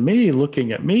invested in me,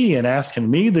 looking at me and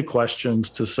asking me the questions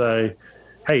to say,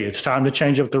 hey, it's time to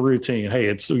change up the routine.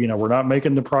 Hey, we're not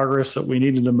making the progress that we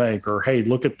needed to make. Or, hey,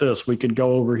 look at this. We could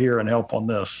go over here and help on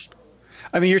this.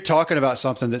 I mean, you're talking about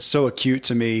something that's so acute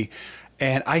to me.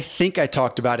 And I think I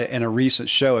talked about it in a recent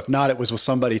show. If not, it was with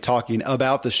somebody talking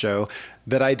about the show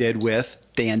that I did with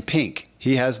Dan Pink.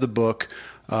 He has the book,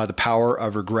 The Power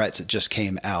of Regrets. It just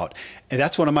came out. And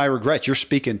that's one of my regrets. You're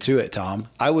speaking to it, Tom.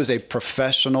 I was a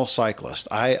professional cyclist.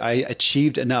 I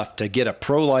achieved enough to get a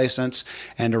pro license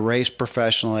and to race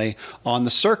professionally on the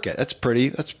circuit. That's a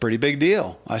pretty big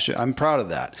deal. I'm proud of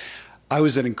that. I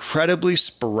was an incredibly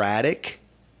sporadic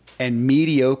and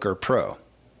mediocre pro.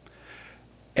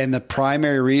 And the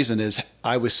primary reason is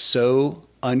I was so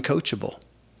uncoachable,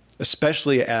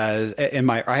 especially I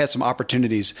had some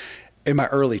opportunities in my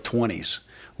early 20s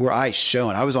where I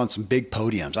was on some big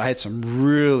podiums. I had some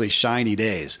really shiny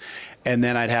days. And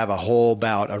then I'd have a whole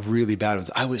bout of really bad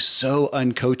ones. I was so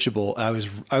uncoachable.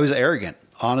 I was arrogant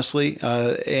honestly.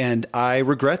 And I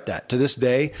regret that to this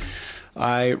day.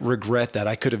 I regret that.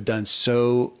 I could have done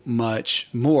so much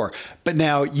more. But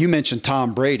now you mentioned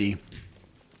Tom Brady.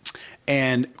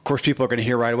 And of course, people are going to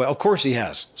hear right away, of course he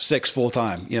has 6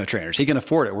 full-time, trainers. He can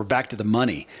afford it. We're back to the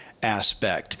money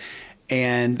aspect.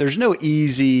 And there's no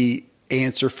easy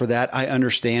answer for that. I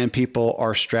understand people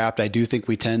are strapped. I do think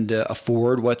we tend to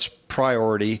afford what's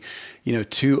priority,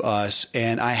 to us.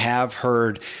 And I have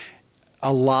heard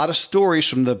a lot of stories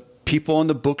from the people on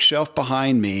the bookshelf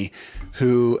behind me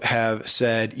who have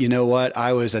said, you know what,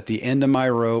 I was at the end of my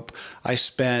rope. I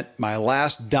spent my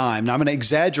last dime. Now I'm going to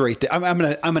exaggerate that. I'm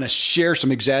going to share some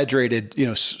exaggerated,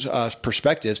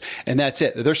 perspectives, and that's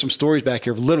it. There's some stories back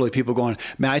here of literally people going,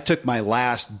 man, I took my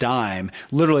last dime.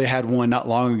 Literally, I had one not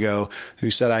long ago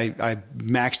who said I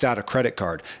maxed out a credit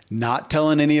card. Not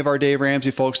telling any of our Dave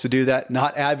Ramsey folks to do that.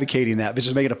 Not advocating that, but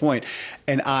just making a point.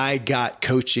 And I got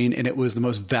coaching, and it was the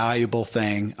most valuable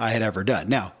thing I had ever done.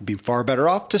 Now, it'd be far better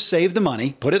off to save the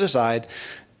money, put it aside,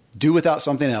 do without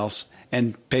something else,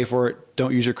 and pay for it.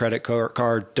 Don't use your credit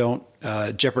card. Don't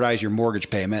jeopardize your mortgage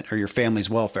payment or your family's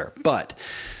welfare. But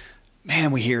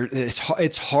man, we hear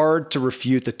it's hard to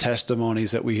refute the testimonies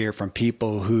that we hear from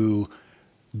people who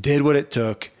did what it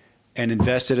took and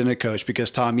invested in a coach.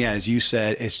 Because Tom, as you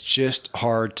said, it's just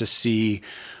hard to see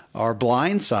our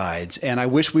blind sides. And I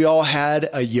wish we all had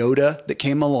a Yoda that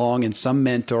came along and some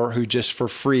mentor who just for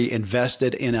free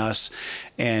invested in us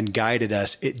and guided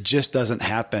us. It just doesn't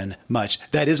happen much.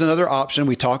 That is another option.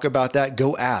 We talk about that.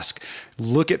 Go ask.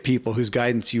 Look at people whose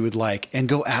guidance you would like and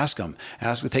go ask them.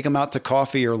 Take them out to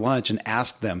coffee or lunch and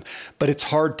ask them. But it's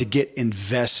hard to get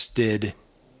invested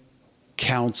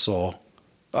counsel,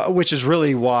 which is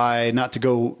really why, not to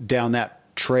go down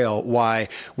that trail, why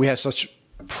we have such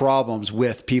problems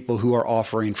with people who are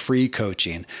offering free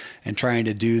coaching and trying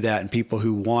to do that, and people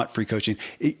who want free coaching.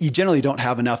 You generally don't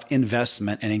have enough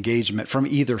investment and engagement from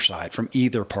either side, from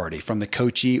either party, from the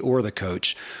coachee or the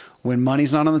coach, when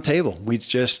money's not on the table. It's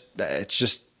just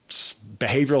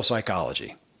behavioral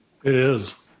psychology. It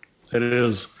is.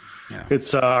 Yeah.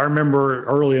 I remember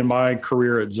early in my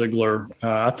career at Ziglar,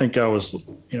 I think I was,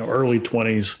 early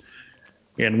 20s.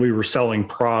 And we were selling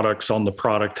products on the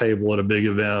product table at a big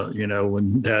event,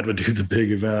 when Dad would do the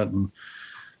big event. And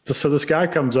so this guy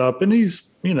comes up, and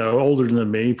he's, older than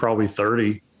me, probably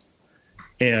 30.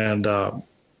 And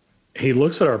he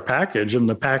looks at our package, and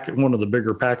one of the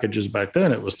bigger packages back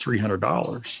then, it was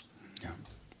 $300. Yeah.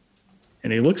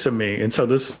 And he looks at me. And so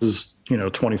this is,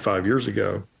 25 years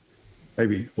ago,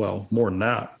 maybe, well, more than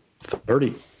that,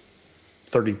 30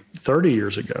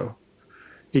 years ago.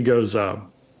 He goes,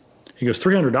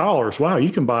 $300. Wow, you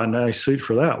can buy a nice suit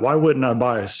for that. Why wouldn't I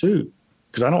buy a suit?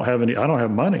 Because I don't have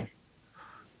money.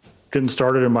 Getting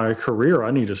started in my career,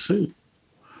 I need a suit.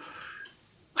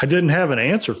 I didn't have an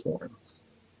answer for him.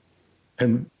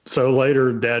 And so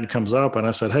later Dad comes up, and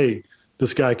I said, hey,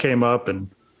 this guy came up, and,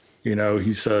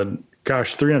 he said,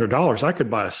 gosh, $300, I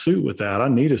could buy a suit with that. I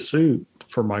need a suit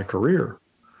for my career.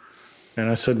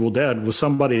 And I said, well, Dad, with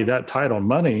somebody that tight on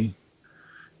money,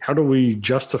 how do we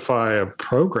justify a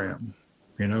program?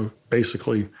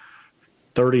 Basically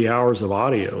 30 hours of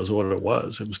audio is what it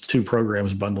was. It was 2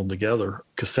 programs bundled together,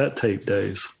 cassette tape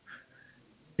days.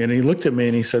 And he looked at me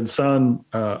and he said, son,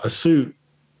 a suit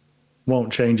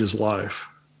won't change his life,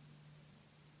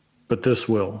 but this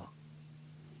will.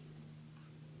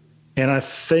 And I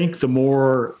think the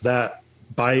more that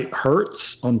bite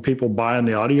hurts on people buying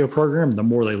the audio program, the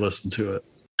more they listen to it.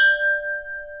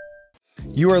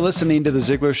 You are listening to The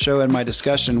Ziglar Show and my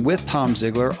discussion with Tom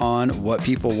Ziglar on what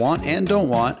people want and don't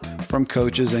want from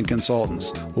coaches and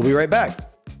consultants. We'll be right back.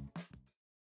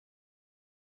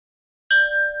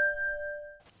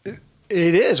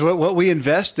 It is what we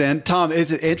invest in. Tom,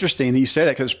 it's interesting that you say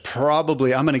that, because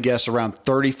probably, I'm going to guess, around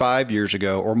 35 years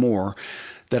ago or more,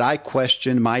 that I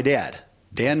questioned my dad,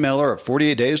 Dan Miller, of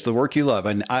 48 Days, The Work You Love.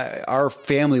 And our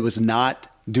family was not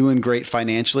doing great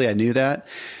financially. I knew that.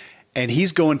 And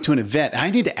he's going to an event.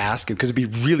 I need to ask him, because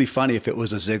it'd be really funny if it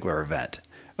was a Ziglar event.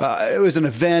 It was an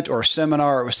event or a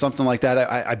seminar or something like that.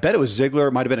 I bet it was Ziglar.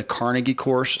 It might have been a Carnegie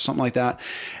course, something like that.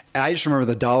 And I just remember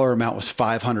the dollar amount was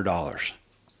 $500.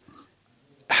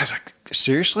 I was like,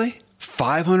 seriously?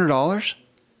 $500?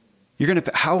 You're going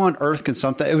to, how on earth can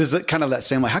something, it was kind of that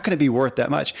same, like, how can it be worth that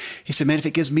much? He said, man, if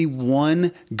it gives me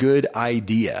one good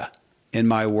idea in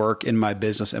my work, in my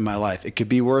business, in my life, it could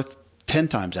be worth 10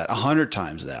 times that, 100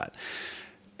 times that.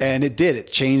 And it did.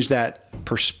 It changed that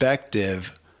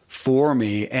perspective for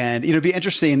me. And, it'd be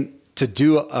interesting to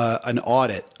do an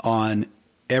audit on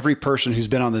every person who's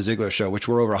been on the Ziglar Show, which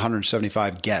we're over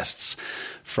 175 guests,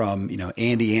 from,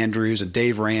 Andy Andrews and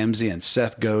Dave Ramsey and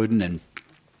Seth Godin and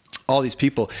all these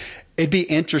people. It'd be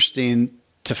interesting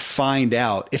to find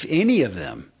out if any of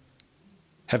them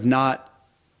have not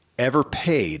ever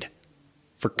paid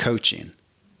for coaching.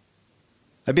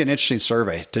 That'd be an interesting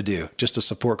survey to do just to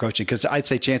support coaching, because I'd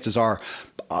say chances are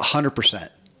 100%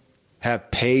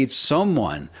 have paid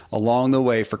someone along the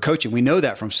way for coaching. We know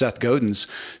that from Seth Godin's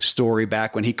story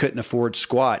back when he couldn't afford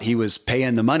squat. He was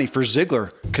paying the money for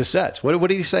Ziegler cassettes. What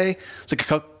did he say? It's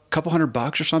like a couple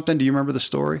 $100 or something. Do you remember the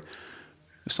story?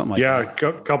 Something like that. Yeah,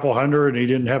 a couple $100, and he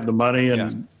didn't have the money,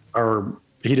 and or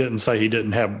he didn't say he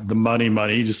didn't have the money.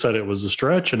 He just said it was a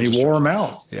stretch, and he wore him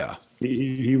out. Yeah.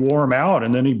 He wore him out,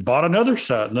 and then he bought another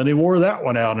set, and then he wore that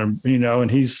one out. And,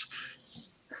 and he's,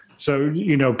 so,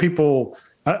 people,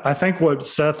 I think what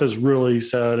Seth has really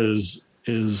said is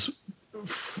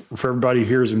for everybody who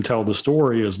hears him tell the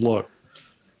story is, look,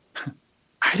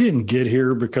 I didn't get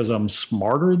here because I'm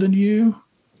smarter than you,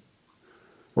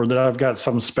 or that I've got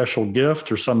some special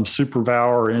gift or some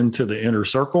superpower into the inner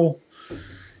circle.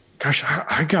 Gosh,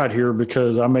 I got here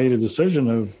because I made a decision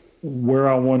of where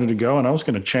I wanted to go, and I was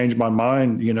going to change my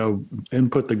mind,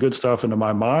 input the good stuff into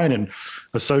my mind and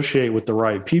associate with the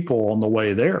right people on the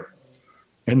way there.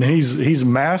 And he's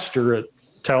master at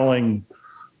telling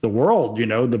the world,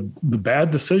 the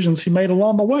bad decisions he made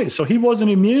along the way. So he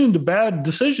wasn't immune to bad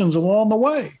decisions along the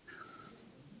way.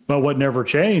 But what never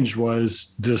changed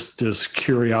was just this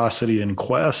curiosity and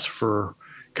quest for,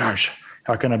 gosh,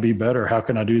 how can I be better? How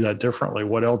can I do that differently?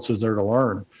 What else is there to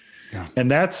learn? Yeah.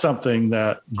 And that's something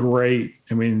that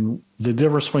the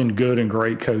difference between good and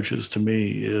great coaches to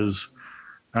me is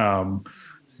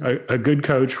a good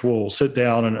coach will sit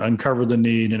down and uncover the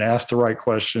need and ask the right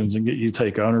questions and get you to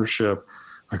take ownership.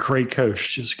 A great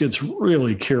coach just gets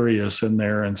really curious in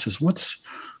there and says, what's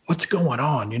going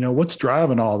on? What's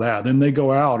driving all that? Then they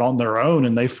go out on their own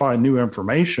and they find new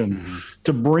information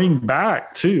to bring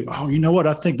back to, what?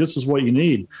 I think this is what you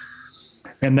need.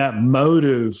 And that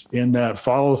motive and that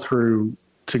follow through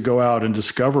to go out and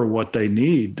discover what they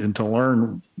need and to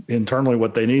learn internally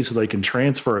what they need so they can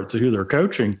transfer it to who they're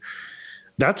coaching.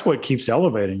 That's what keeps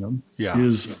elevating them. Yeah.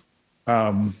 Is,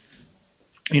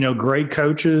 great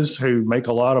coaches who make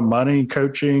a lot of money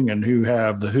coaching and who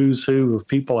have the who's who of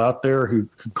people out there who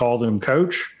call them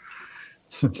coach.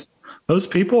 Those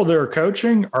people that are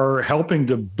coaching are helping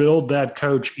to build that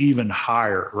coach even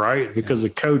higher, right? Because the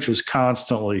coach is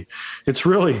constantly, it's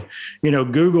really,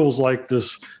 Google's like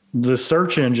the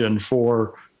search engine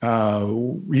for,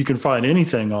 you can find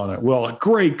anything on it. Well, a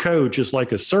great coach is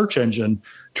like a search engine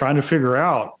trying to figure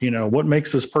out, what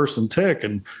makes this person tick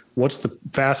and what's the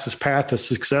fastest path to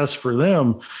success for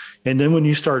them. And then when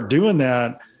you start doing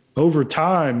that over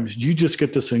time, you just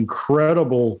get this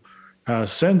incredible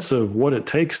sense of what it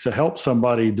takes to help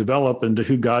somebody develop into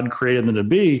who God created them to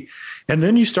be. And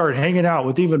then you start hanging out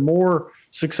with even more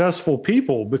successful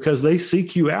people because they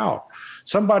seek you out.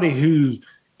 Somebody who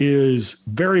is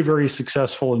very, very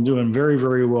successful and doing very,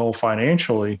 very well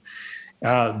financially,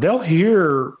 they'll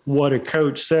hear what a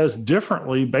coach says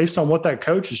differently based on what that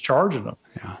coach is charging them.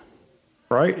 Yeah.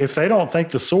 Right? If they don't think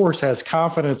the source has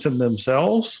confidence in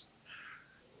themselves,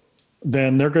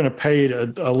 then they're going to pay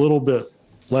a little bit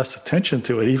less attention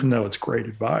to it, even though it's great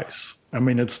advice. I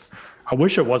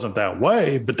wish it wasn't that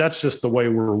way, but that's just the way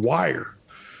we're wired.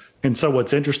 And so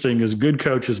what's interesting is good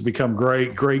coaches become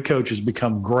great coaches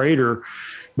become greater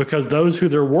because those who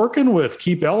they're working with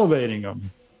keep elevating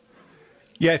them.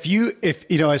 Yeah.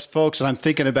 If as folks, and I'm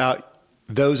thinking about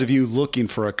those of you looking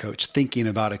for a coach, thinking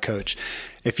about a coach,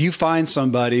 if you find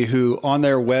somebody who on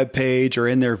their webpage or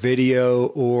in their video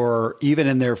or even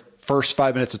in their first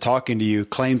 5 minutes of talking to you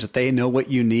claims that they know what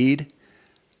you need,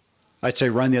 I'd say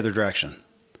run the other direction.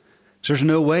 So there's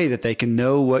no way that they can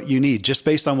know what you need just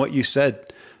based on what you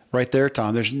said right there,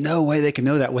 Tom. There's no way they can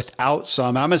know that without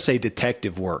some, and I'm going to say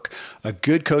detective work. A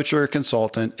good coach or a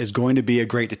consultant is going to be a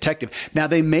great detective. Now,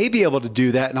 they may be able to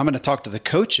do that, and I'm going to talk to the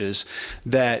coaches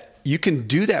that you can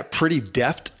do that pretty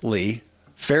deftly,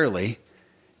 fairly,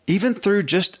 even through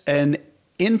just an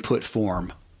input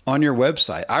form on your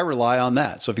website. I rely on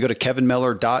that. So if you go to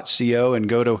kevinmiller.co and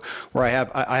go to where I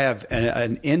have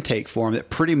an intake form that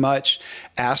pretty much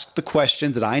asks the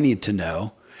questions that I need to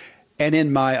know. And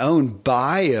in my own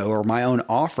bio or my own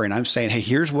offering, I'm saying, hey,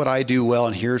 here's what I do well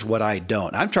and here's what I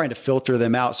don't. I'm trying to filter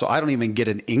them out so I don't even get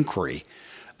an inquiry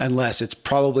unless it's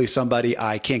probably somebody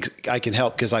I can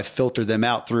help because I filtered them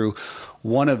out through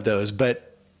one of those.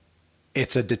 But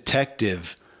it's a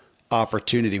detective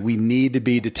opportunity. We need to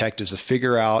be detectives to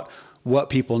figure out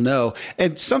what people know.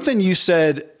 And something you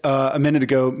said a minute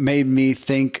ago made me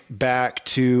think back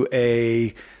to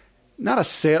not a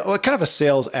sale, well, kind of a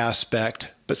sales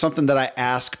aspect, but something that I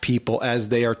ask people as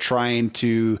they are trying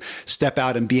to step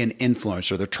out and be an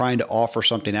influencer. They're trying to offer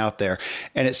something out there.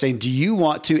 And it's saying, do you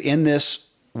want to, in this,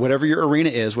 whatever your arena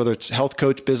is, whether it's health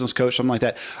coach, business coach, something like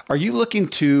that, are you looking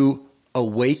to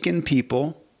awaken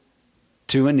people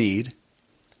to a need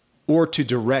or to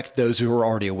direct those who are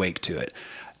already awake to it?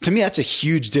 To me, that's a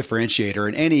huge differentiator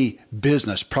in any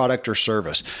business, product, or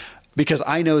service, because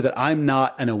I know that I'm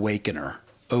not an awakener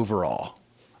overall.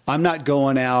 I'm not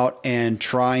going out and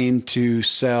trying to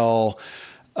sell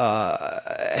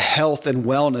health and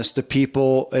wellness to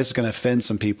people. It's going to offend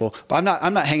some people, but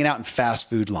I'm not hanging out in fast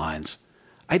food lines.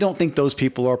 I don't think those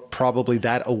people are probably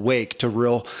that awake to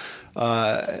real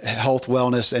health,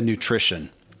 wellness, and nutrition.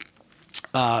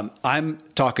 I'm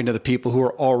talking to the people who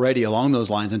are already along those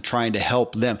lines and trying to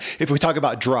help them. If we talk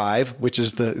about drive, which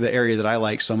is the area that I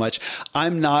like so much,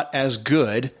 I'm not as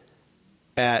good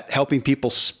at helping people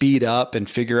speed up and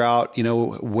figure out,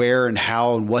 where and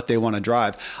how and what they want to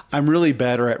drive. I'm really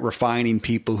better at refining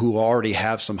people who already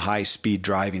have some high speed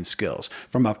driving skills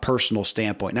from a personal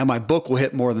standpoint. Now, my book will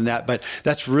hit more than that, but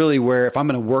that's really where, if I'm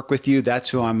going to work with you, that's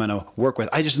who I'm going to work with.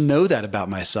 I just know that about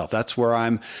myself. That's where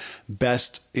I'm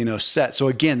best, set. So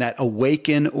again, that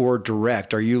awaken or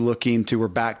direct, are you looking to, we're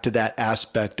back to that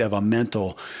aspect of a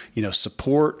mental,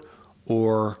 support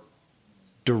or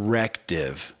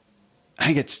directive? I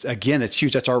think it's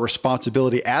huge. That's our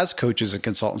responsibility as coaches and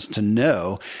consultants to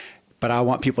know, but I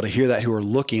want people to hear that who are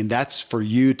looking. That's for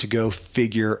you to go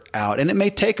figure out. And it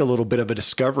may take a little bit of a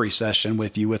discovery session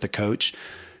with you, with a coach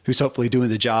who's hopefully doing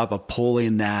the job of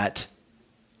pulling that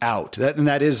out. And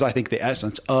that is, I think, the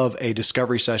essence of a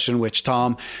discovery session, which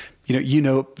Tom,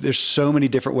 there's so many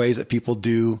different ways that people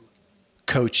do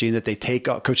coaching, that they take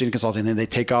off coaching and consulting, and then they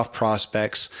take off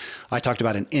prospects. I talked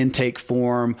about an intake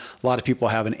form. A lot of people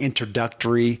have an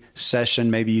introductory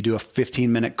session. Maybe you do a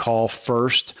 15-minute call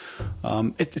first.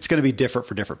 It's going to be different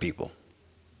for different people.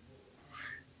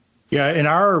 Yeah. In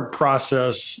our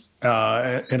process,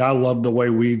 and I love the way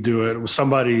we do it,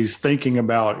 somebody's thinking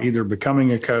about either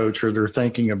becoming a coach or they're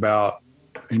thinking about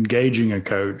engaging a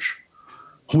coach.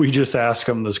 We just ask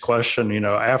them this question,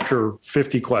 after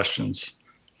 50 questions,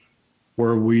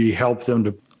 where we help them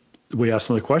we ask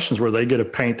them the questions where they get to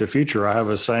paint the future. I have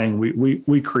a saying,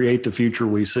 we create the future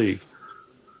we see.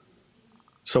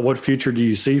 So what future do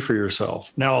you see for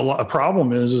yourself? Now, a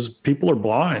problem is people are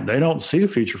blind. They don't see a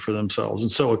future for themselves.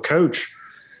 And so a coach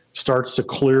starts to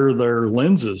clear their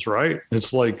lenses, right?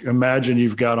 It's like, imagine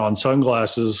you've got on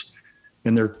sunglasses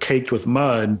and they're caked with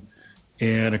mud,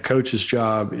 and a coach's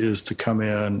job is to come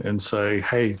in and say,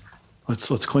 hey,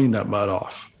 let's clean that mud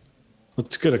off.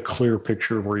 Let's get a clear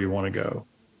picture of where you want to go.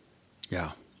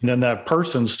 Yeah. And then that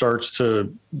person starts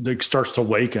to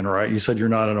awaken, right? You said you're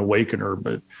not an awakener,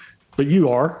 but you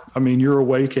are. I mean, you're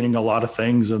awakening a lot of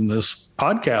things in this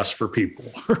podcast for people,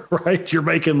 right? You're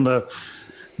making the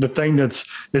thing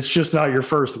it's just not your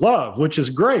first love, which is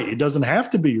great. It doesn't have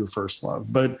to be your first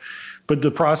love, but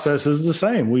the process is the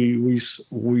same.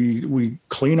 We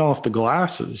clean off the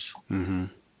glasses, mm-hmm.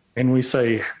 and we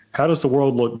say, how does the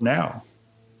world look now?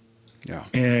 Yeah.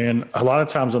 And a lot of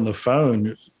times on the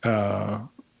phone,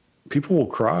 people will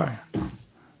cry.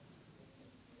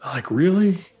 Like,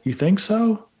 really? You think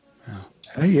so? Yeah.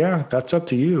 Hey, yeah, that's up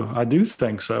to you. I do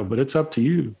think so, but it's up to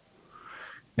you.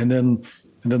 And then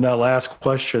that last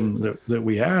question that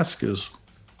we ask is,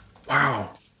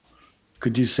 wow,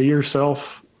 could you see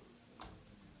yourself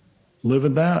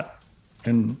living that?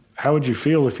 And how would you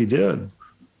feel if you did?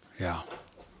 Yeah.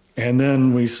 And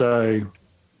then we say,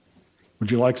 would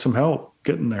you like some help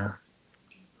getting there?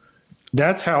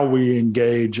 That's how we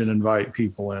engage and invite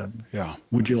people in. Yeah.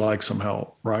 Would you like some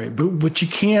help? Right. But you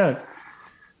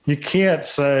can't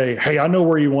say, hey, I know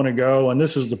where you want to go, and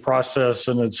this is the process,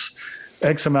 and it's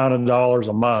X amount of dollars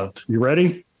a month. You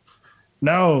ready?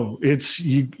 No, it's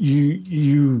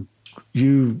you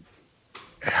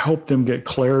help them get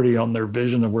clarity on their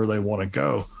vision of where they want to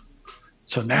go.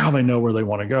 So now they know where they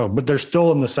want to go, but they're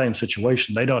still in the same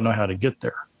situation. They don't know how to get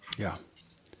there. Yeah.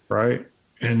 Right.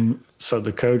 And so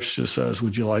the coach just says,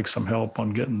 would you like some help on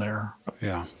getting there?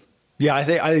 Yeah. Yeah. I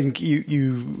think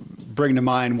you bring to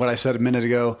mind what I said a minute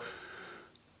ago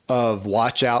of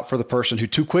watch out for the person who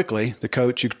the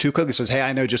coach who too quickly says, hey,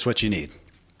 I know just what you need.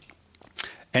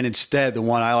 And instead, the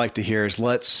one I like to hear is,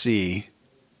 let's see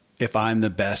if I'm the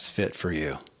best fit for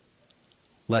you.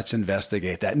 Let's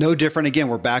investigate that. No different. Again,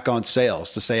 we're back on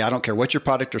sales to say, I don't care what your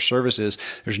product or service is.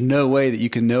 There's no way that you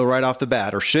can know right off the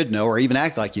bat, or should know, or even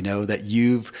act like you know that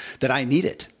I need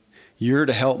it. You're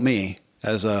to help me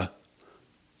as a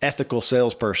ethical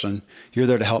salesperson. You're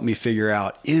there to help me figure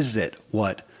out, is it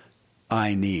what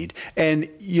I need. And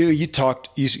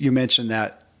you mentioned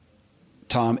that,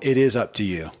 Tom, it is up to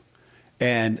you.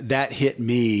 And that hit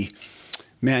me,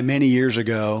 man, many years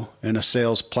ago in a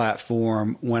sales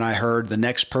platform when I heard the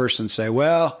next person say,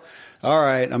 well, all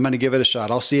right, I'm going to give it a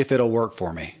shot. I'll see if it'll work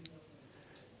for me.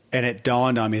 And it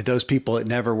dawned on me, those people it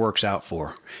never works out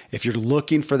for. If you're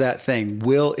looking for that thing,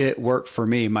 will it work for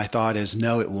me? My thought is,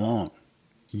 no, it won't.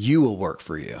 You will work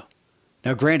for you.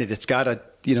 Now, granted, it's got to,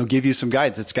 give you some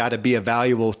guidance. It's got to be a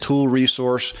valuable tool,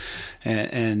 resource,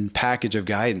 and package of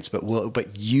guidance, but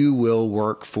you will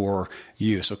work for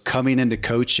you. So coming into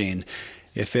coaching,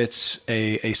 if it's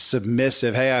a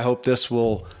submissive, hey, I hope this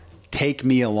will take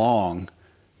me along,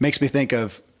 makes me think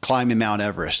of climbing Mount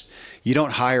Everest. You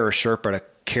don't hire a Sherpa to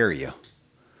carry you.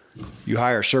 You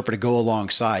hire a Sherpa to go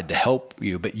alongside to help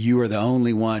you, but you are the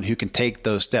only one who can take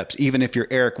those steps. Even if you're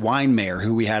Eric Weinmayer,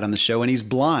 who we had on the show, and he's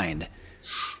blind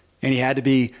and he had to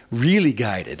be really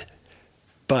guided,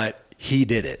 but he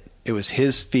did it. It was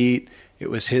his feet. It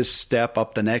was his step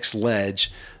up the next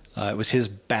ledge. It was his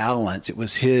balance. It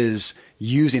was his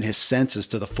using his senses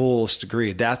to the fullest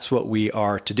degree. That's what we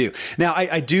are to do. Now,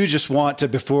 I do just want to,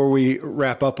 before we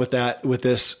wrap up with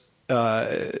this,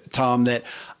 Tom, that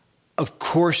of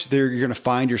course you're going to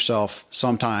find yourself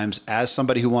sometimes as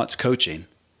somebody who wants coaching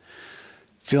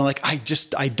feeling like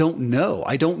I don't know.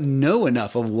 I don't know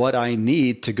enough of what I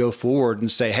need to go forward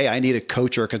and say, hey, I need a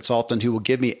coach or a consultant who will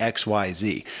give me X, Y,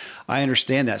 Z. I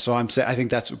understand that. So I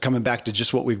think that's coming back to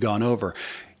just what we've gone over.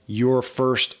 Your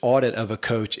first audit of a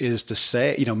coach is to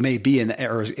say, maybe in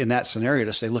that scenario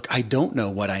to say, look, I don't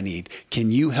know what I need. Can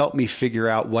you help me figure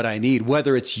out what I need,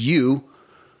 whether it's you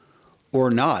or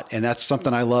not? And that's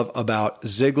something I love about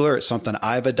Ziglar. It's something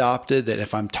I've adopted, that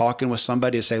if I'm talking with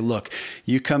somebody to say, look,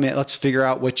 you come in, let's figure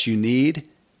out what you need.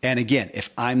 And again, if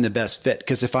I'm the best fit,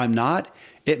 because if I'm not,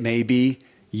 it may be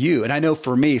you. And I know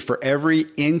for me, for every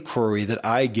inquiry that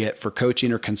I get for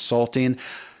coaching or consulting,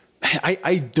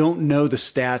 I don't know the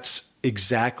stats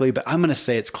exactly, but I'm going to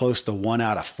say it's close to 1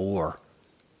 out of 4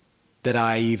 that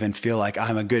I even feel like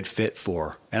I'm a good fit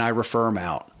for, and I refer them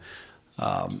out.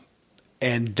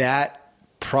 And that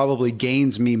probably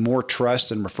gains me more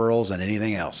trust and referrals than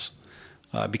anything else,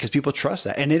 because people trust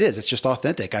that. And it's just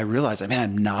authentic. I realize,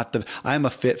 I'm a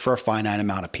fit for a finite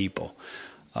amount of people.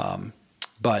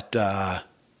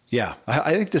 Yeah,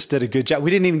 I think this did a good job.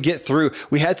 We didn't even get through.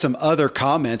 We had some other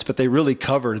comments, but they really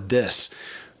covered this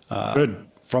good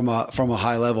from a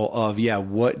high level of,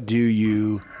 what do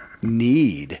you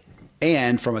need?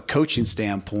 And from a coaching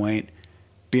standpoint,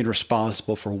 being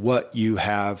responsible for what you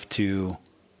have to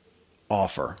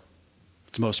offer.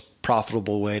 It's the most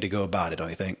profitable way to go about it, don't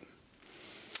you think?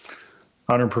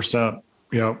 100%.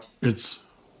 Yeah,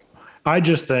 I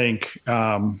just think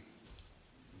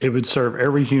it would serve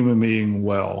every human being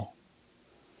well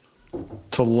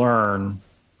to learn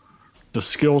the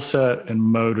skill set and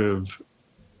motive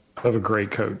of a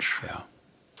great coach. Yeah.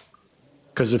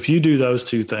 Because if you do those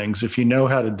two things, if you know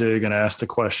how to dig and ask the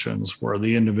questions where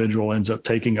the individual ends up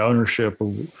taking ownership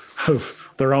of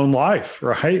their own life,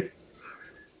 right?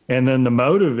 And then the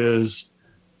motive is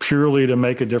purely to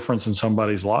make a difference in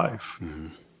somebody's life,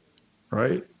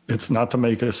 right? It's not to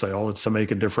make a sale. It's to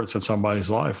make a difference in somebody's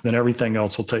life. Then everything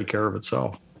else will take care of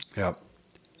itself. Yep.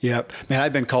 Man,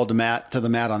 I've been called to the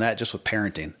mat on that just with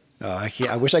parenting.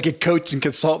 I wish I could coach and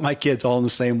consult my kids all in the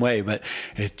same way, but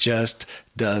it just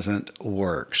doesn't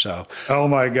work. So, oh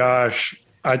my gosh,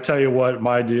 I tell you what,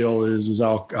 my deal is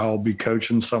I'll be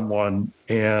coaching someone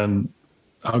and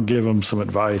I'll give them some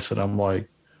advice, and I'm like,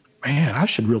 man, I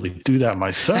should really do that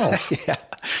myself.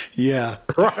 Yeah.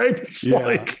 Right. It's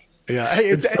Hey,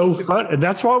 it's so fun. And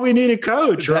that's why we need a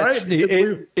coach, right?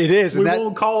 It is. We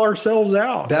won't call ourselves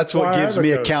out. That's what gives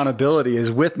me accountability,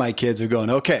 is with my kids of going,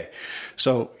 okay,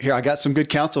 so here, I got some good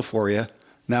counsel for you.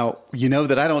 Now, you know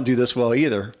that I don't do this well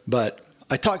either, but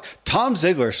Tom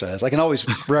Ziglar says, I can always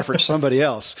reference somebody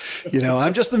else.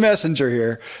 I'm just the messenger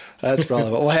here. That's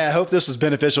relevant. Well, hey, I hope this is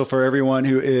beneficial for everyone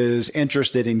who is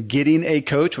interested in getting a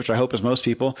coach, which I hope is most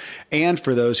people, and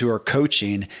for those who are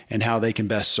coaching and how they can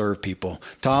best serve people.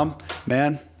 Tom,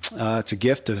 man, it's a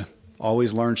gift to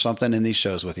always learn something in these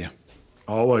shows with you.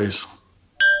 Always.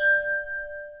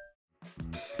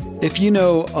 If you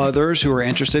know others who are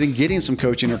interested in getting some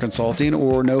coaching or consulting,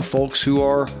 or know folks who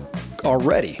are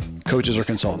already coaches or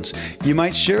consultants, you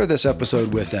might share this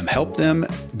episode with them. Help them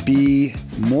be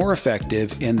more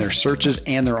effective in their searches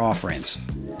and their offerings.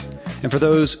 And for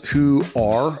those who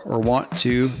are or want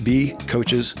to be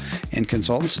coaches and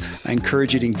consultants, I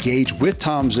encourage you to engage with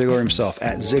Tom Ziglar himself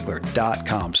at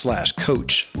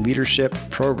Ziglar.com/coach leadership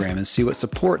program and see what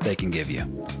support they can give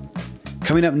you.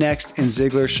 Coming up next in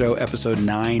Ziglar Show episode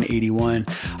 981,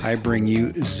 I bring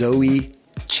you Zoe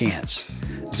Chance.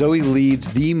 Zoe leads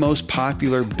the most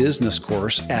popular business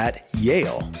course at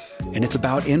Yale, and it's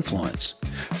about influence.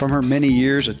 From her many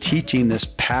years of teaching this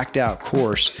packed out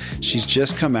course, she's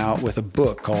just come out with a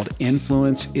book called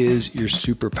Influence is Your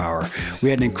Superpower. We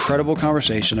had an incredible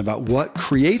conversation about what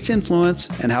creates influence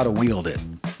and how to wield it.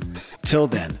 Till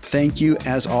then, thank you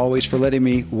as always for letting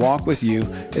me walk with you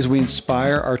as we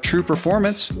inspire our true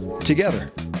performance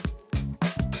together.